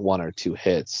it for one or two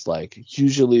hits. Like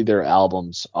usually their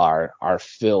albums are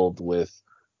filled with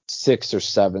 6 or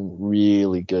 7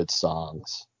 really good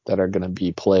songs that are going to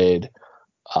be played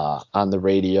on the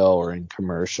radio or in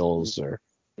commercials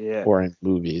Yeah. or in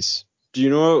movies. Do you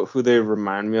know who they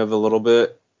remind me of a little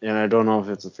bit? And I don't know if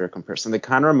it's a fair comparison. They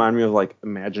kind of remind me of like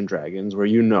Imagine Dragons, where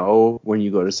when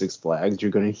you go to Six Flags, you're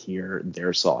gonna hear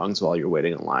their songs while you're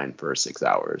waiting in line for 6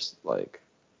 hours. Like,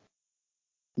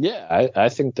 Yeah, I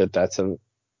think that's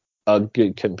a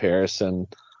good comparison.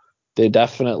 They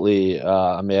definitely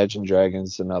Imagine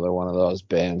Dragons, another one of those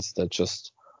bands that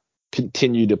just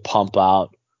continue to pump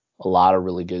out a lot of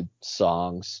really good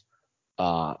songs.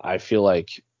 I feel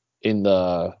like in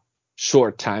the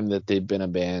short time that they've been a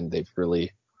band, they've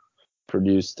really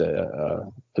produced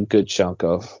a good chunk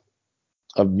of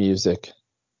music.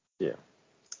 yeah,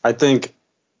 I think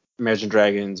Imagine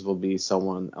Dragons will be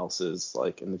someone else's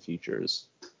like in the future's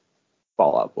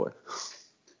Fall Out Boy.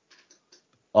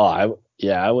 Oh, I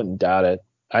wouldn't doubt it.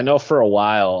 I know for a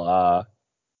while,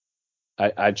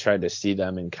 I tried to see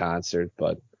them in concert,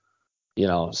 but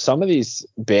some of these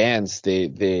bands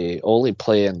they only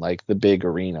play in like the big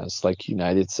arenas, like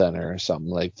United Center or something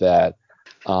like that.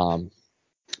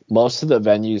 Most of the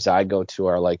venues I go to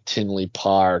are like Tinley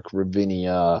Park,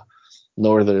 Ravinia,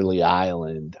 Northerly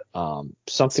Island,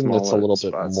 something that's a Smaller little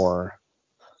bit spots. more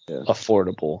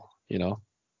affordable.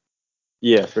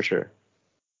 Yeah, for sure.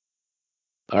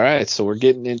 All right, so we're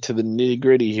getting into the nitty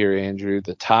gritty here, Andrew.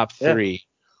 The top three.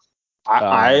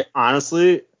 I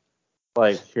honestly,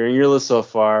 like, hearing your list so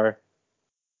far,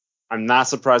 I'm not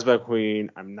surprised by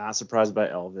Queen. I'm not surprised by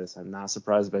Elvis. I'm not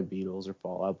surprised by Beatles or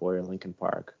Fall Out Boy or Linkin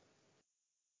Park.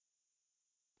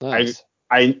 Nice.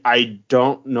 I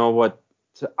don't know what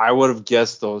I would have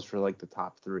guessed those for like the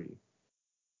top three.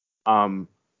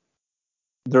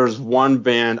 There's one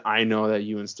band I know that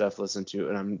you and Steph listen to,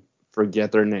 and I'm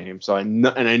forget their name, so I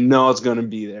know it's gonna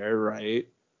be there, right?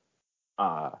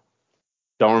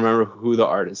 Don't remember who the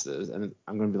artist is, and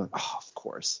I'm gonna be like, oh, of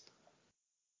course.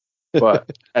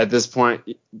 But at this point,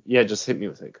 yeah, just hit me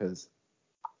with it, because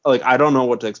like I don't know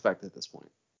what to expect at this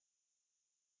point.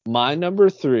 My number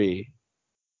three,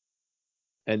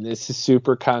 and this is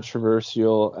super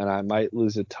controversial, and I might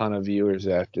lose a ton of viewers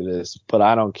after this, but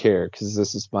I don't care because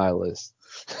this is my list.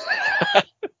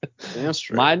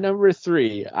 My number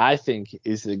three, I think,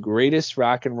 is the greatest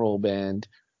rock and roll band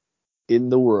in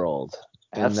the world,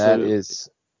 and Absolutely. that is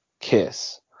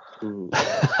Kiss. No,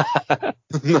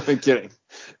 I'm kidding.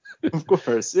 Of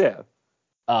course, yeah.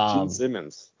 Gene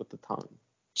Simmons with the tongue.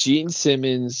 Gene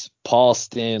Simmons, Paul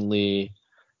Stanley.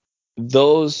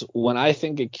 Those, when I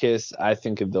think of Kiss, I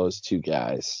think of those two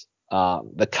guys.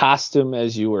 The costume,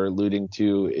 as you were alluding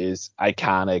to, is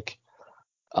iconic.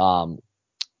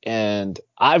 And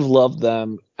I've loved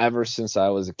them ever since I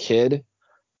was a kid.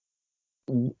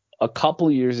 A couple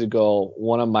years ago,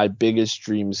 one of my biggest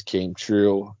dreams came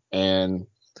true, and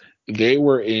they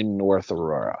were in North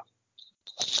Aurora.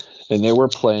 And they were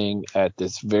playing at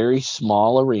this very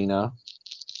small arena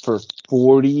for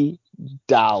 $40.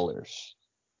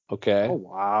 Okay. Oh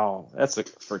wow, that's like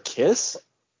for Kiss.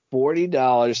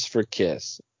 $40 for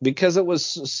Kiss, because it was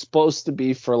supposed to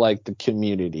be for like the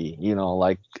community,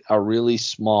 like a really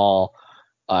small,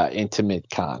 intimate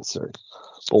concert.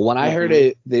 But when I heard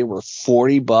it, they were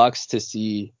 $40 to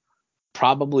see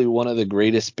probably one of the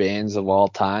greatest bands of all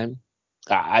time.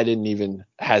 I didn't even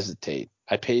hesitate.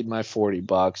 I paid my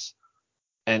 $40,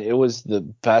 and it was the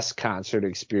best concert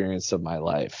experience of my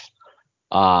life.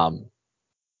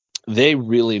 They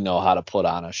really know how to put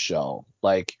on a show.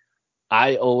 Like,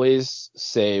 I always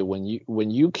say, when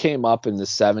you came up in the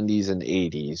 70s and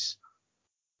 80s,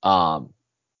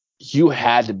 you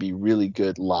had to be really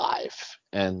good live.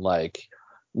 And like,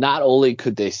 not only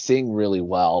could they sing really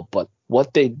well, but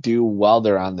what they do while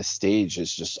they're on the stage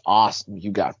is just awesome.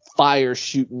 You got fire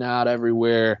shooting out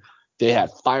everywhere. They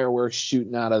had fireworks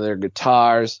shooting out of their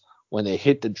guitars. When they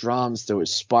hit the drums, there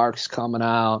was sparks coming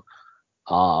out.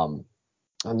 And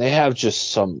they have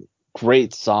just some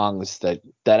great songs that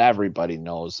everybody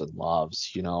knows and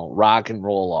loves. Rock and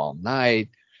Roll All Night,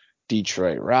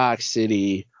 Detroit Rock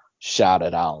City, Shout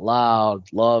It Out Loud,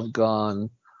 Love Gun,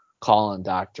 Calling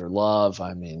Dr. Love.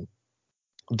 I mean,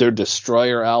 their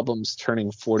Destroyer album's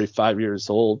turning 45 years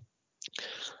old,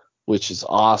 which is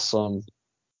awesome.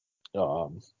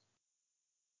 I'm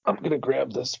going to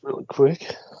grab this really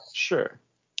quick. Sure.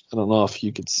 I don't know if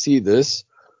you could see this.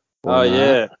 Oh,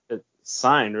 yeah. It's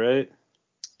signed, right?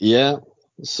 Yeah.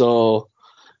 So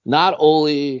not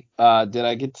only did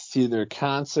I get to see their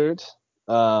concert,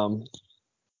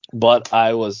 but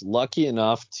I was lucky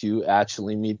enough to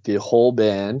actually meet the whole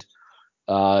band.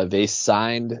 They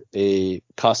signed a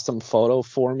custom photo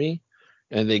for me,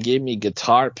 and they gave me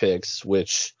guitar picks,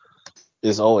 which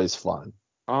is always fun.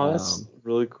 Oh, that's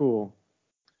really cool.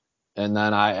 And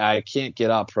then I can't get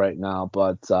up right now,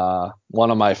 but one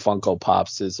of my Funko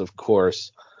Pops is, of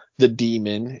course, the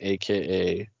Demon,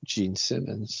 aka Gene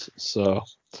Simmons. So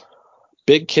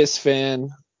big Kiss fan.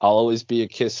 I'll always be a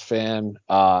Kiss fan.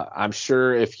 I'm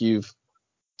sure if you've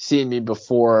seen me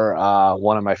before,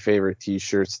 one of my favorite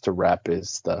T-shirts to rep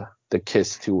is the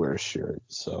Kiss Tour shirt.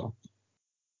 So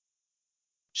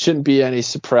shouldn't be any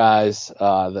surprise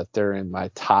that they're in my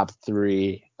top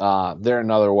 3. They're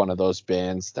another one of those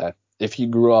bands that if you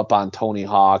grew up on Tony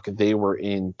Hawk, they were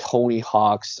in Tony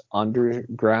Hawk's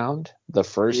Underground, the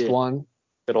first one.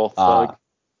 Good old thug.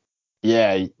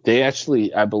 Yeah, they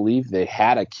actually, I believe they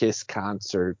had a Kiss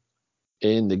concert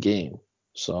in the game.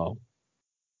 So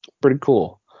pretty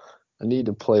cool. I need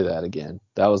to play that again.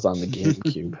 That was on the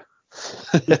GameCube.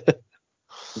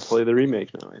 Play the remake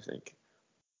now, I think.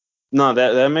 No,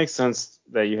 that makes sense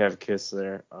that you have Kiss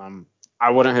there.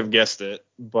 I wouldn't have guessed it,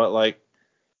 but like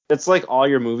it's like all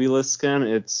your movie lists, Ken.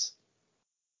 It's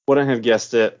wouldn't have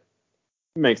guessed it.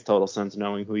 It makes total sense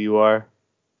knowing who you are.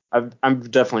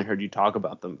 I've definitely heard you talk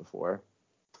about them before.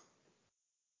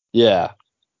 Yeah.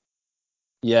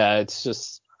 Yeah, it's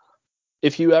just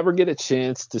if you ever get a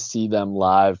chance to see them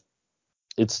live,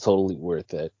 it's totally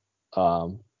worth it.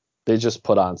 They just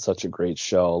put on such a great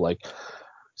show. Like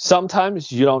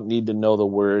sometimes you don't need to know the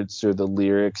words or the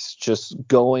lyrics. Just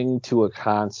going to a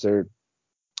concert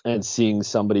and seeing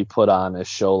somebody put on a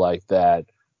show like that,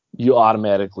 you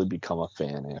automatically become a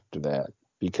fan after that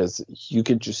because you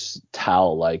could just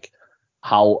tell like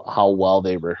how well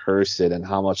they rehearse it and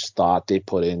how much thought they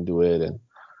put into it. And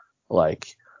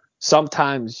like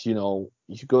sometimes, you know,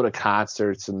 you go to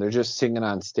concerts and they're just singing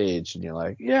on stage and you're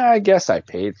like, yeah, I guess I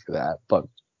paid for that. But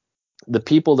the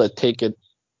people that take it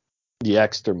the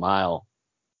extra mile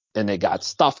and they got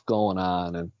stuff going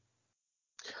on, and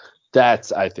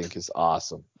that's, I think, is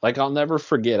awesome. Like I'll never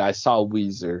forget, I saw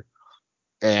Weezer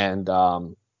and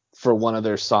for one of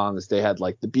their songs they had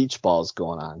like the beach balls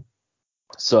going on.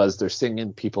 So as they're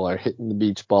singing, people are hitting the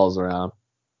beach balls around.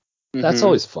 That's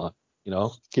always fun, you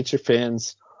know, get your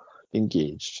fans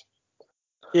engaged.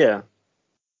 Yeah.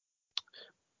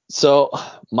 So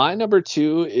my number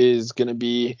 2 is going to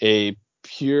be a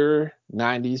pure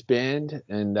 90s band,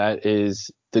 and that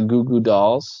is the Goo Goo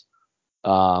Dolls.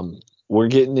 We're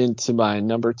getting into my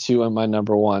number 2 and my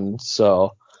number 1.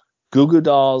 So Goo Goo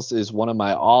Dolls is one of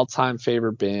my all-time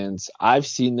favorite bands. I've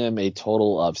seen them a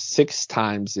total of 6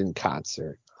 times in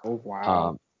concert. Oh,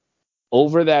 wow.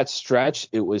 Over that stretch,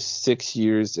 it was 6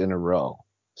 years in a row.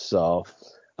 So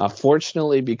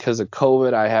unfortunately, because of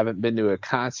COVID, I haven't been to a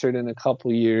concert in a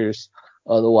couple years.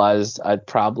 Otherwise, I'd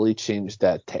probably change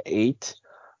that to 8.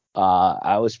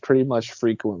 I was pretty much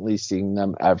frequently seeing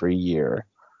them every year.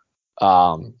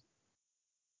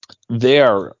 They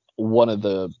are one of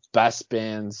the best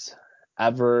bands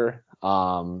ever.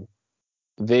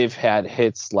 They've had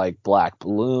hits like Black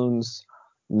Balloons,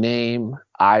 Name,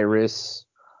 Iris,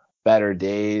 Better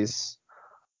Days,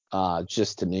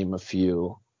 just to name a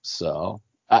few. So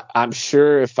I'm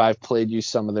sure if I've played you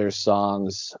some of their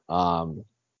songs,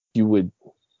 you would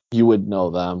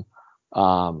know them.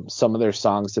 Some of their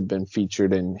songs have been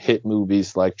featured in hit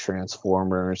movies like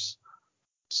Transformers.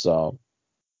 So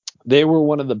they were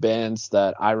one of the bands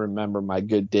that I remember my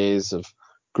good days of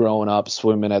growing up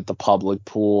swimming at the public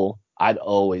pool. I'd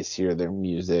always hear their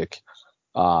music.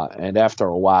 And after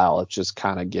a while, it just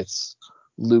kind of gets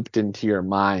looped into your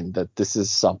mind that this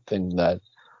is something that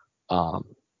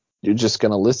you're just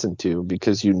going to listen to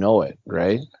because you know it,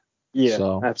 right? Yeah,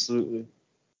 so, absolutely.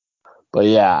 But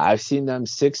yeah, I've seen them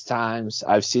 6 times.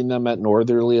 I've seen them at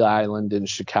Northerly Island in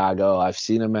Chicago. I've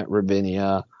seen them at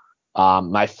Ravinia.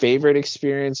 My favorite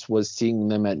experience was seeing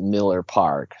them at Miller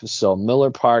Park. So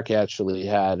Miller Park actually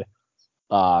had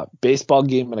a baseball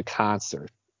game and a concert.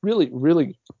 Really,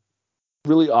 really,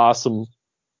 really awesome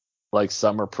like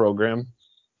summer program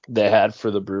they had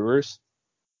for the Brewers.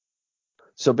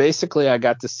 So basically I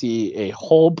got to see a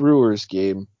whole Brewers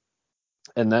game,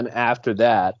 and then after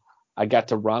that I got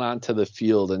to run onto the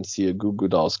field and see a Goo Goo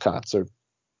Dolls concert.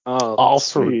 Oh, all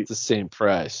sweet. For the same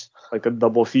price. Like a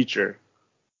double feature.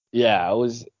 Yeah,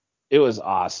 it was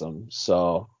awesome.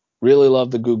 So really love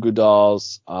the Goo Goo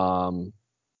Dolls.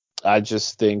 I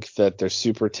just think that they're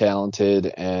super talented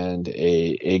and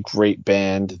a great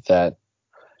band that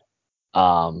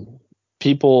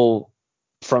people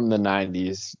from the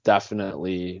 90s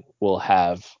definitely will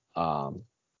have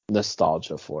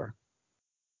nostalgia for.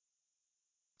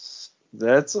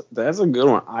 That's a good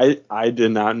one. I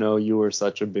did not know you were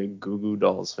such a big Goo Goo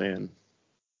Dolls fan.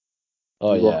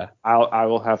 Oh yeah. I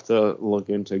will have to look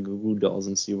into Goo Goo Dolls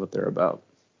and see what they're about.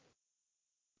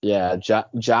 Yeah,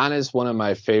 John is one of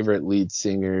my favorite lead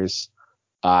singers.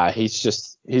 He's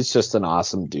just an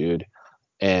awesome dude.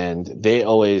 and they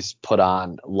always put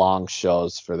on long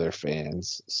shows for their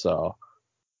fans. So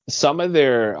some of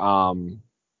their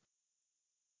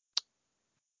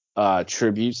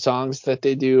tribute songs that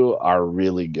they do are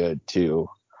really good too.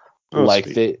 Oh, Like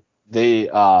sweet. they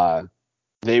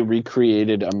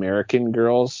recreated American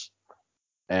Girls,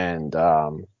 and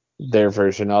their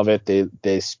version of it,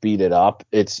 they speed it up.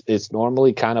 It's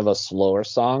normally kind of a slower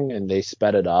song, and they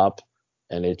sped it up,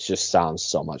 and it just sounds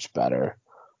so much better.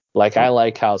 Like, I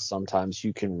like how sometimes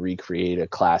you can recreate a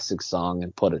classic song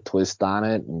and put a twist on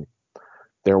it, and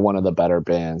they're one of the better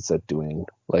bands at doing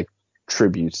like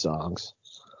tribute songs.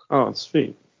 Oh,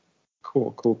 sweet.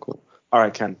 Cool, cool, cool. All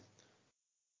right, Ken.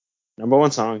 Number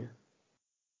one song,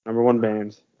 number one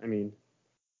band. I mean,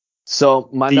 So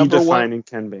the defining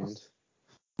Ken band.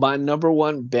 my number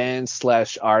one band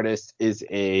slash artist is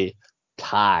a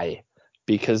tie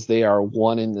because they are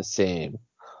one in the same.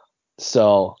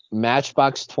 So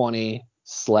Matchbox 20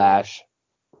 slash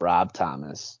Rob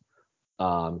Thomas.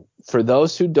 For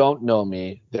those who don't know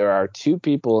me, there are two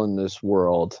people in this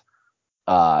world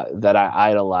that I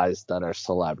idolize that are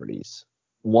celebrities.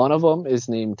 One of them is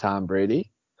named Tom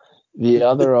Brady. The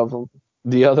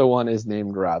other one is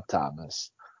named Rob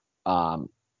Thomas.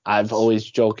 I've always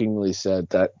jokingly said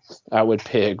that I would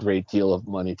pay a great deal of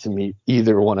money to meet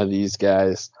either one of these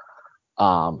guys.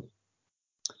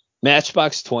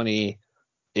 Matchbox 20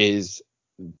 is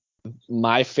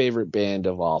my favorite band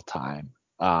of all time.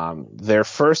 Their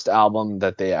first album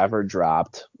that they ever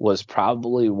dropped was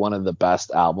probably one of the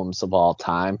best albums of all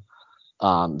time.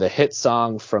 The hit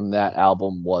song from that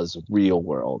album was Real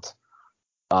World.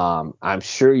 I'm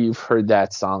sure you've heard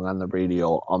that song on the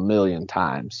radio a million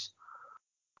times.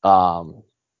 The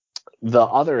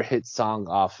other hit song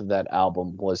off of that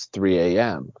album was 3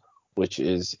 a.m., which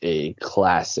is a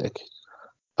classic.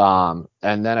 And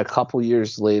then a couple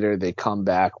years later, they come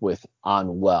back with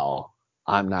Unwell.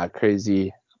 I'm not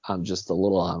crazy. I'm just a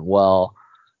little unwell.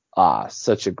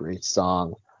 Such a great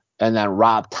song. And then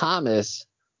Rob Thomas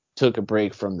took a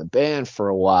break from the band for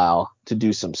a while to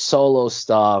do some solo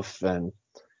stuff. And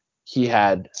he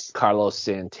had Carlos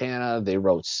Santana. They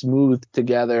wrote Smooth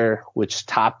together, which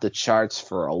topped the charts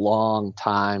for a long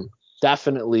time.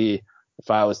 Definitely,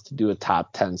 if I was to do a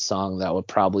top 10 song, that would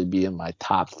probably be in my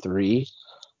top 3.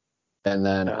 And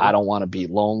then I Don't Want to Be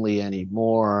Lonely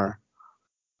Anymore.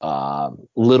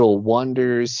 Little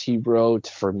Wonders he wrote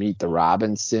for Meet the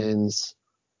Robinsons.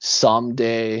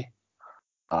 Someday.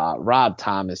 Rob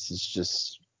Thomas is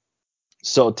just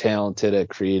so talented at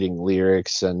creating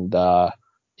lyrics, and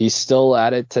he's still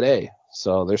at it today.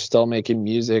 So they're still making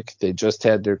music. They just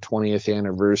had their 20th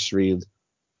anniversary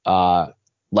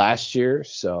last year.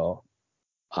 So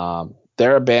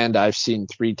they're a band I've seen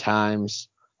 3 times.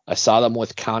 I saw them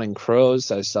with Counting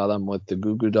Crows. I saw them with the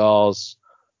Goo Goo Dolls.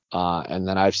 And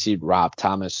then I've seen Rob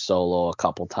Thomas solo a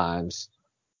couple times.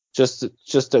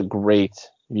 Just a great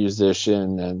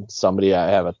musician and somebody I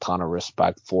have a ton of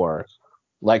respect for.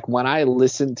 Like, when I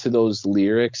listen to those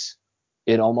lyrics,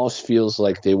 it almost feels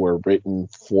like they were written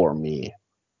for me.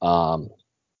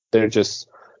 They're just,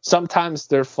 sometimes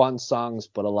they're fun songs,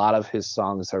 but a lot of his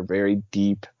songs are very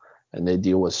deep, and they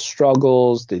deal with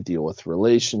struggles. They deal with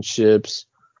relationships.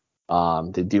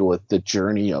 They deal with the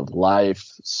journey of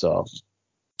life. So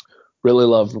really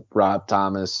love Rob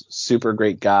Thomas. Super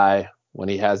great guy when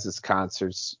he has his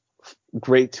concerts.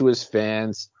 Great to his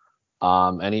fans.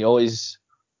 And he always,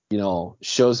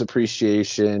 shows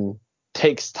appreciation,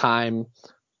 takes time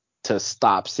to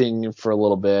stop singing for a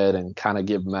little bit and kind of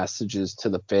give messages to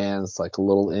the fans, like a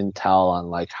little intel on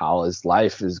like how his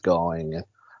life is going and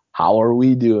how are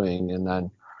we doing. And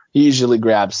then he usually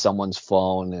grabs someone's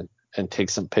phone and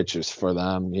takes some pictures for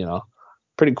them,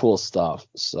 pretty cool stuff.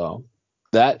 So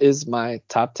that is my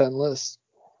top 10 list.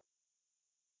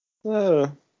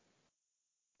 Good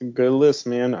list,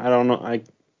 man. I don't know. I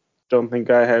don't think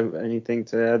I have anything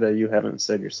to add that you haven't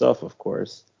said yourself, of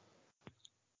course.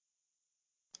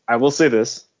 I will say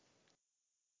this.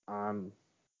 Now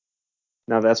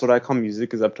that's what I call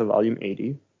music is up to volume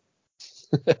 80.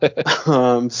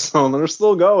 So they're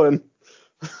still going.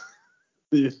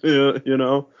 Yeah.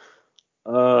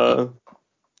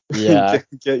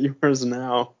 Get yours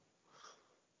now.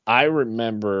 I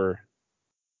remember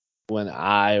when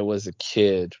I was a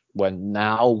kid when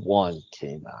Now One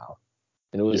came out,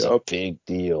 and it was a big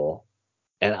deal.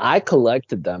 And I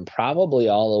collected them probably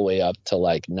all the way up to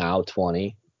like Now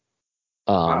 20.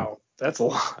 Wow, that's a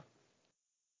lot.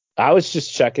 I was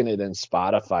just checking it in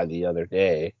Spotify the other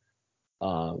day,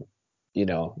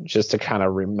 just to kind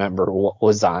of remember what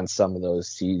was on some of those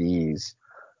CDs.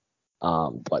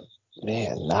 But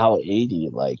man, Now 80,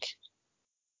 like,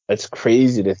 it's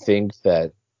crazy to think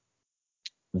that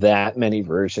many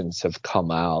versions have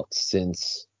come out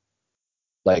since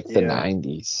like the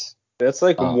 90s. That's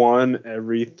like one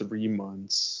every 3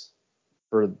 months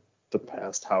for the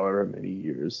past however many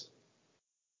years.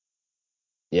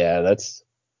 Yeah, that's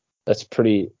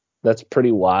pretty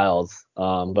wild.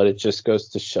 But it just goes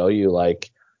to show you, like,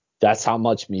 that's how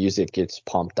much music gets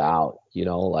pumped out, you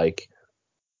know, like,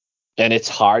 and it's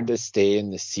hard to stay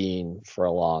in the scene for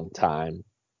a long time.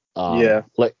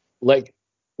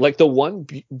 Like the one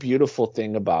beautiful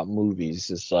thing about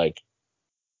movies is, like,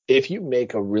 if you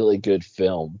make a really good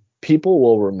film, people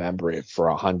will remember it for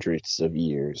hundreds of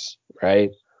years,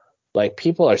 right? Like,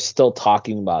 people are still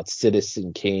talking about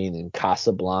Citizen Kane and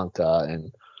Casablanca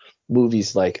and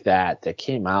movies like that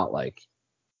came out like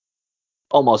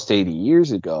almost 80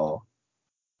 years ago.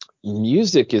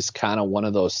 Music is kind of one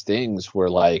of those things where,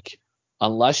 like,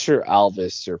 unless you're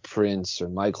Elvis or Prince or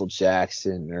Michael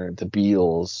Jackson or the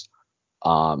Beatles,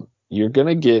 you're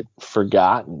gonna get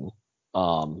forgotten,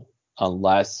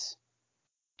 unless,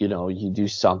 you know, you do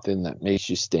something that makes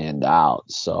you stand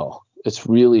out. So it's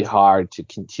really hard to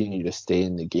continue to stay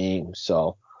in the game.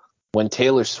 So when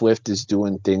Taylor Swift is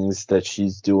doing things that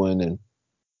she's doing and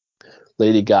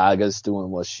Lady Gaga's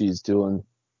doing what she's doing,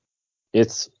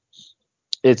 it's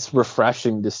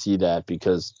refreshing to see that,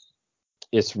 because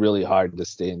it's really hard to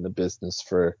stay in the business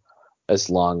for as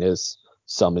long as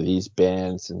some of these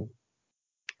bands and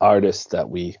artists that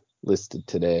we listed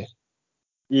today.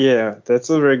 Yeah, that's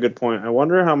a very good point. I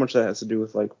wonder how much that has to do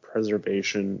with like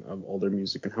preservation of older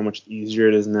music and how much easier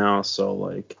it is now. So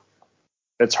like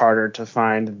it's harder to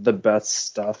find the best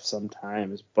stuff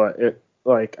sometimes, but it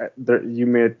like you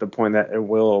made the point that it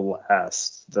will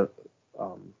last.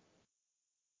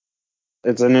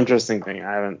 It's an interesting thing.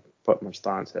 I haven't put much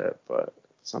thought into it, but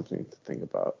something to think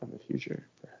about in the future,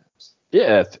 perhaps.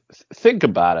 Yeah, think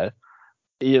about it.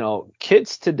 You know,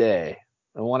 kids today,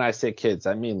 and when I say kids,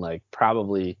 I mean like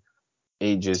probably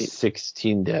ages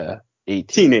 16 to 18.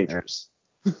 Teenagers.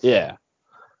 Yeah.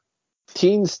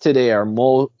 Teens today are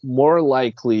more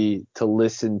likely to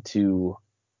listen to,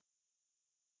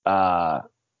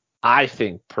 I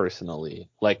think personally,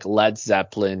 like Led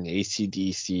Zeppelin,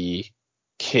 AC/DC,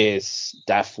 Kiss,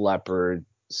 Def Leppard,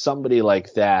 somebody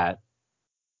like that,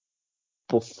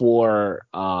 before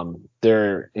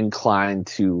they're inclined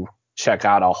to check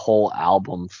out a whole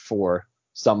album for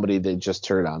somebody they just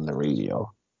heard on the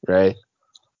radio, right?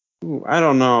 Ooh, I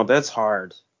don't know. That's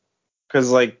hard.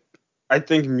 Because, like, I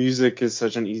think music is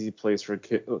such an easy place for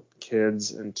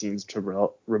kids and teens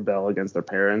to rebel against their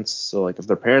parents. So, like, if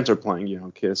their parents are playing, you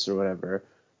know, Kiss or whatever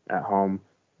at home,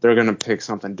 they're going to pick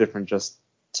something different just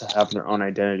to have their own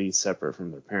identity separate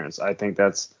from their parents. I think,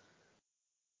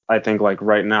 like,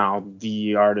 right now,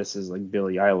 the artist is, like,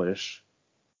 Billie Eilish.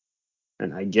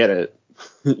 And I get it,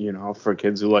 you know, for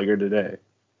kids who like her today.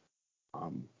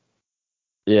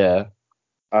 Yeah.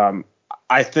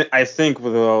 I think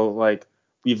though, like,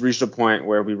 we've reached a point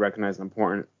where we recognize the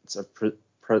importance of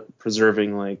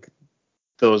preserving like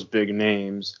those big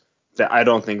names, that I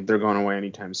don't think they're going away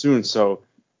anytime soon. So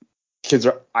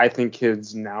I think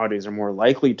kids nowadays are more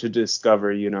likely to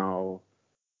discover, you know,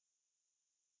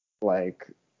 like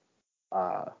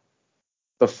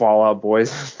the Fall Out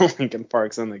Boys, the Linkin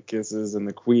Parks, and the Kisses and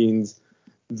the Queens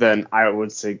than I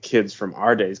would say kids from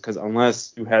our days. Because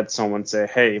unless you had someone say,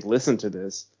 "Hey, listen to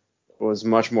this," it was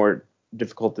much more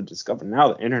difficult to discover.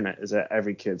 Now the internet is at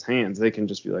every kid's hands. They can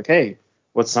just be like, "Hey,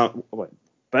 what's what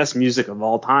best music of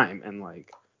all time?" and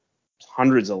like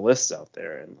hundreds of lists out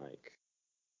there, and like,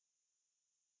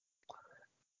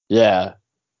 yeah.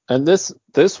 And this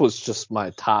was just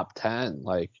my top 10.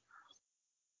 Like,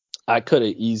 I could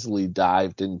have easily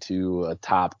dived into a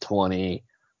top 20,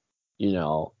 you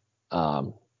know,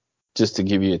 just to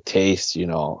give you a taste. You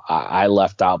know, I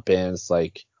left out bands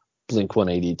like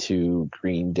Blink-182,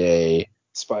 Green Day,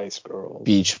 Spice Girls,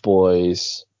 Beach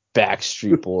Boys,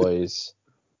 Backstreet Boys,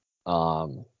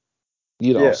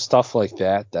 you know, stuff like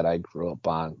that I grew up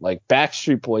on. Like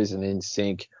Backstreet Boys and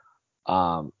NSYNC,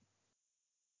 I'll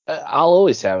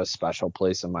always have a special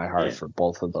place in my heart for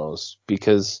both of those,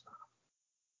 because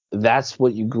that's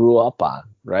what you grew up on,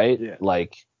 right? Yeah.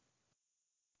 Like,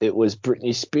 it was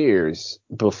Britney Spears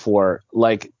before.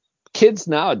 Like, kids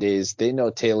nowadays, they know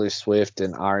Taylor Swift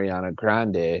and Ariana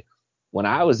Grande. When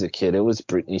I was a kid, it was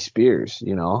Britney Spears,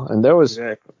 you know, and there was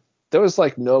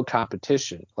like no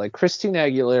competition. Like, Christina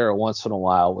Aguilera once in a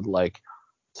while would like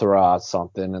throw out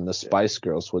something, and the Spice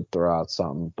Girls would throw out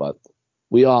something, but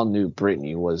we all knew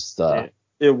Britney was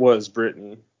it was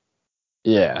Britney.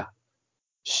 Yeah,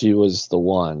 she was the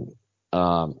one.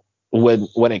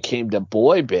 When it came to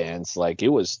boy bands, like, it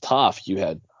was tough. You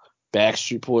had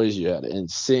Backstreet Boys, you had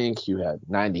NSYNC, you had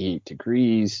 98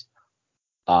 Degrees.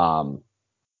 Aaron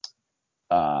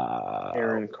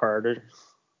Carter.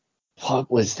 What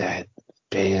was that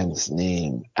band's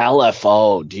name?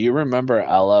 LFO. Do you remember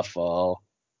LFO?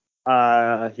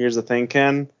 Here's the thing,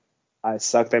 Ken. I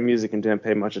sucked at music and didn't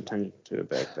pay much attention to it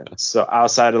back then. So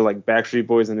outside of like Backstreet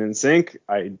Boys and NSYNC,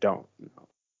 I don't know.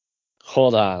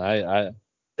 Hold on,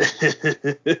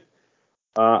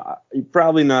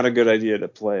 Probably not a good idea to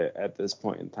play it at this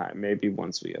point in time. Maybe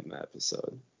once we end the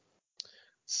episode.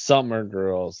 Summer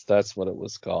Girls, that's what it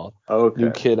was called. Okay.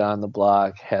 New Kid on the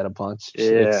Block had a bunch of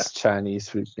chicks. Chinese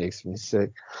food makes me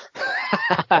sick.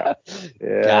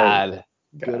 God,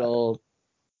 good old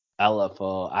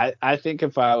LFO. I think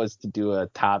if I was to do a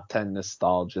top 10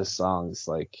 nostalgia songs,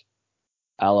 like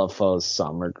LFO's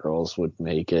Summer Girls would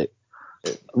make it.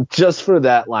 Just for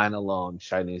that line alone,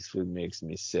 Chinese food makes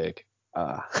me sick.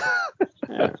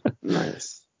 Yeah,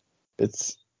 nice.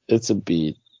 It's a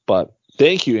beat. But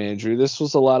thank you, Andrew. This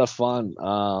was a lot of fun.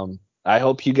 I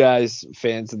hope you guys,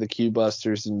 fans of the Q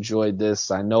Busters, enjoyed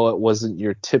this. I know it wasn't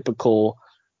your typical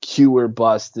Q or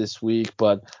bust this week,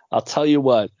 but I'll tell you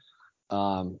what.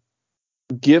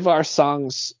 Give our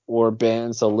songs or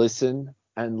bands a listen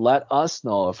and let us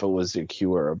know if it was a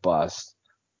Q or a bust.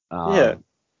 And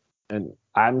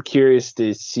I'm curious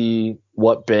to see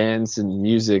what bands and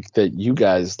music that you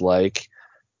guys like.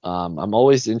 I'm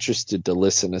always interested to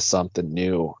listen to something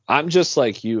new. I'm just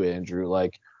like you, Andrew.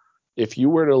 Like, if you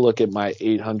were to look at my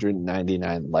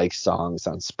 899 like songs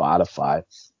on Spotify,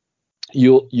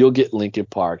 you'll get Linkin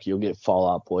Park, you'll get Fall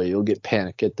Out Boy, you'll get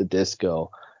Panic at the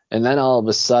Disco, and then all of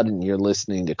a sudden you're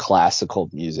listening to classical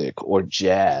music or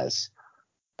jazz,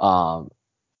 and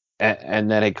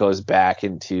then it goes back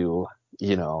into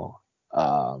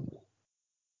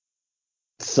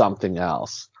something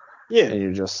else. Yeah. And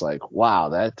you're just like, wow,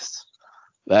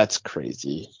 that's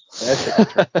crazy.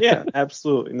 Yeah,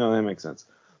 absolutely. No, that makes sense.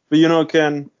 But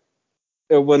Ken,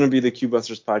 it wouldn't be the Q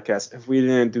Busters podcast if we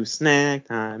didn't do snack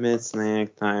time. It's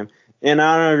snack time. In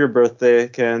honor of your birthday,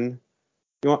 Ken,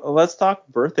 let's talk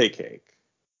birthday cake.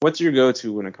 What's your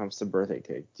go-to when it comes to birthday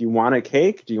cake? Do you want a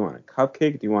cake? Do you want a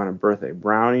cupcake? Do you want a birthday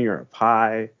brownie or a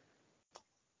pie?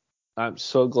 I'm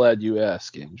so glad you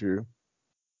asked, Andrew.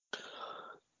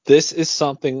 This is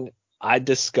something I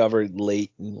discovered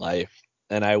late in life,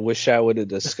 and I wish I would have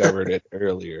discovered it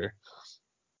earlier.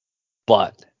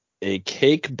 But a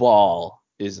cake ball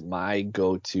is my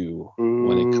go-to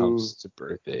when it comes to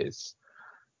birthdays.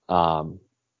 It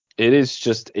is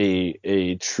just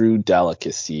a true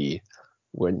delicacy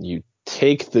when you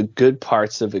take the good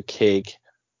parts of a cake,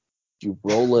 you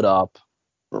roll it up,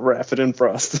 wrap it in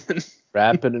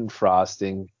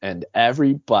frosting, and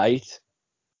every bite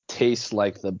tastes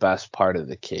like the best part of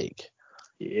the cake.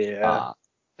 Yeah.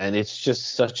 And it's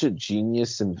just such a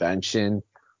genius invention,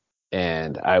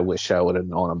 and I wish I would have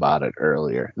known about it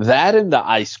earlier. That and the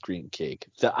ice cream cake.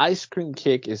 The ice cream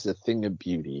cake is a thing of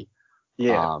beauty.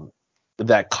 Yeah.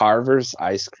 That Carver's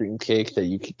ice cream cake that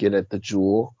you could get at the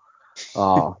Jewel.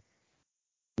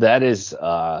 That is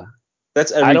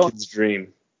that's every kid's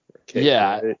dream. Cake,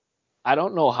 yeah. Right? I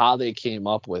don't know how they came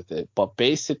up with it, but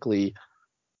basically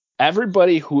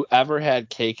everybody who ever had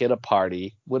cake at a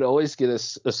party would always get a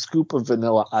scoop of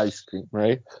vanilla ice cream,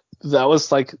 right? That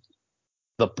was like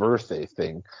the birthday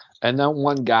thing. And then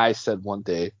one guy said one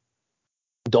day,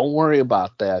 don't worry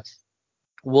about that.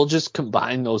 We'll just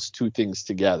combine those two things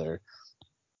together.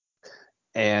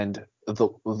 And the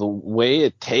way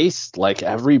it tastes, like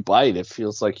every bite, it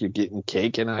feels like you're getting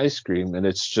cake and ice cream, and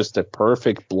it's just a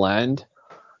perfect blend,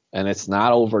 and it's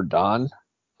not overdone.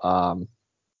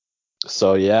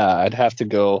 So yeah, I'd have to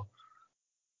go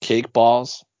cake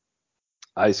balls,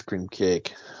 ice cream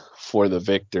cake for the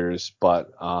victors.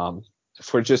 But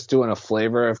if we're just doing a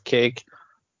flavor of cake,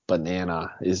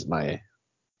 banana is my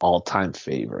all-time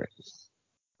favorite.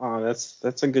 Oh,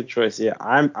 that's a good choice. Yeah,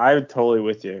 I'm totally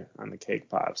with you on the cake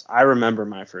pops. I remember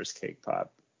my first cake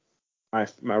pop.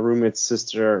 My roommate's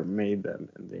sister made them,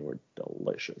 and they were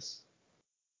delicious.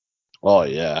 Oh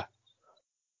yeah,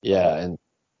 yeah. And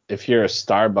if you're a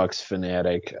Starbucks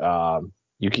fanatic,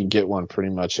 you can get one pretty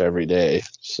much every day.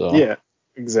 So yeah,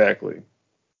 exactly.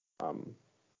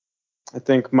 I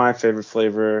think my favorite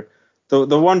flavor,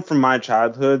 the one from my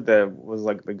childhood that was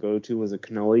like the go-to, was a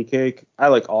cannoli cake. I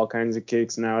like all kinds of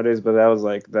cakes nowadays, but that was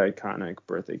like the iconic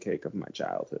birthday cake of my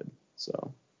childhood.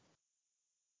 So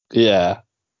yeah,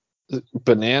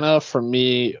 banana for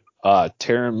me.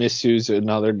 Tiramisu's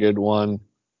another good one.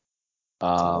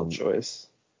 Choice.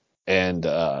 And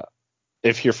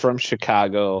if you're from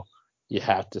Chicago, you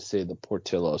have to say the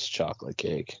Portillo's chocolate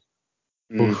cake.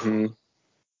 Mm-hmm.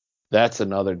 that's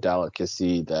another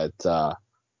delicacy that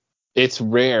it's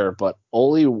rare, but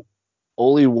only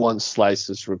one slice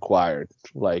is required.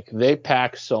 Like they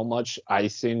pack so much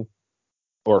icing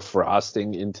or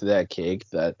frosting into that cake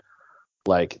that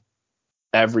like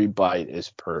every bite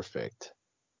is perfect.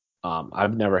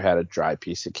 I've never had a dry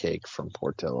piece of cake from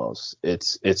Portillo's.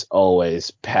 It's always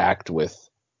packed with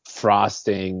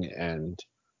frosting, and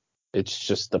it's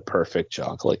just the perfect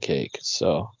chocolate cake.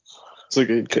 So It's a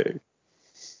good cake.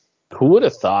 who would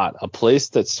have thought a place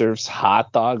that serves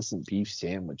hot dogs and beef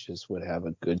sandwiches would have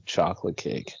a good chocolate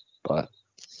cake? But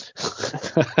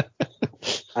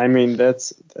I mean,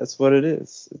 that's what it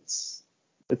is.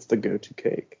 It's the go-to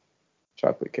cake,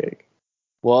 chocolate cake.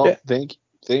 well, Yeah.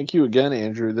 thank you again,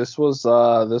 Andrew. This was a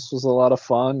lot of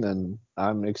fun, and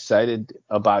I'm excited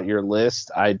about your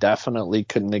list. I definitely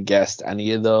couldn't have guessed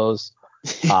any of those.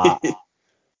 Uh,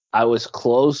 I was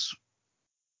close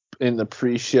in the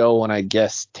pre-show when I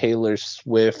guessed Taylor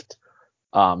Swift,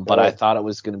 but I thought it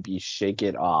was going to be Shake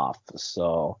It Off.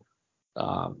 So It's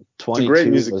a great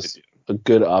 22 music was video. a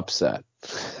good upset.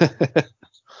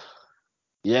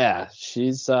 Yeah,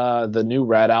 she's the new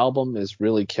Red album is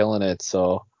really killing it.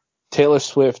 So Taylor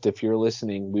Swift, if you're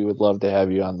listening, we would love to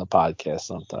have you on the podcast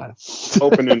sometime.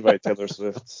 Open invite, Taylor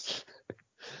Swift.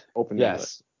 Open invite.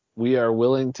 Yes, we are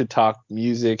willing to talk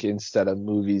music instead of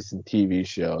movies and TV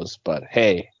shows, but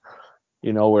hey,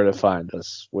 you know where to find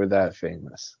us. We're that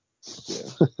famous.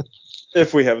 Yeah.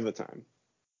 If we have the time.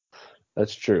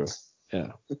 That's true.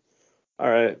 Yeah. All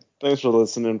right. Thanks for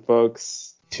listening,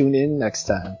 folks. Tune in next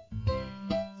time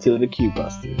to the Q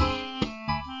Busters.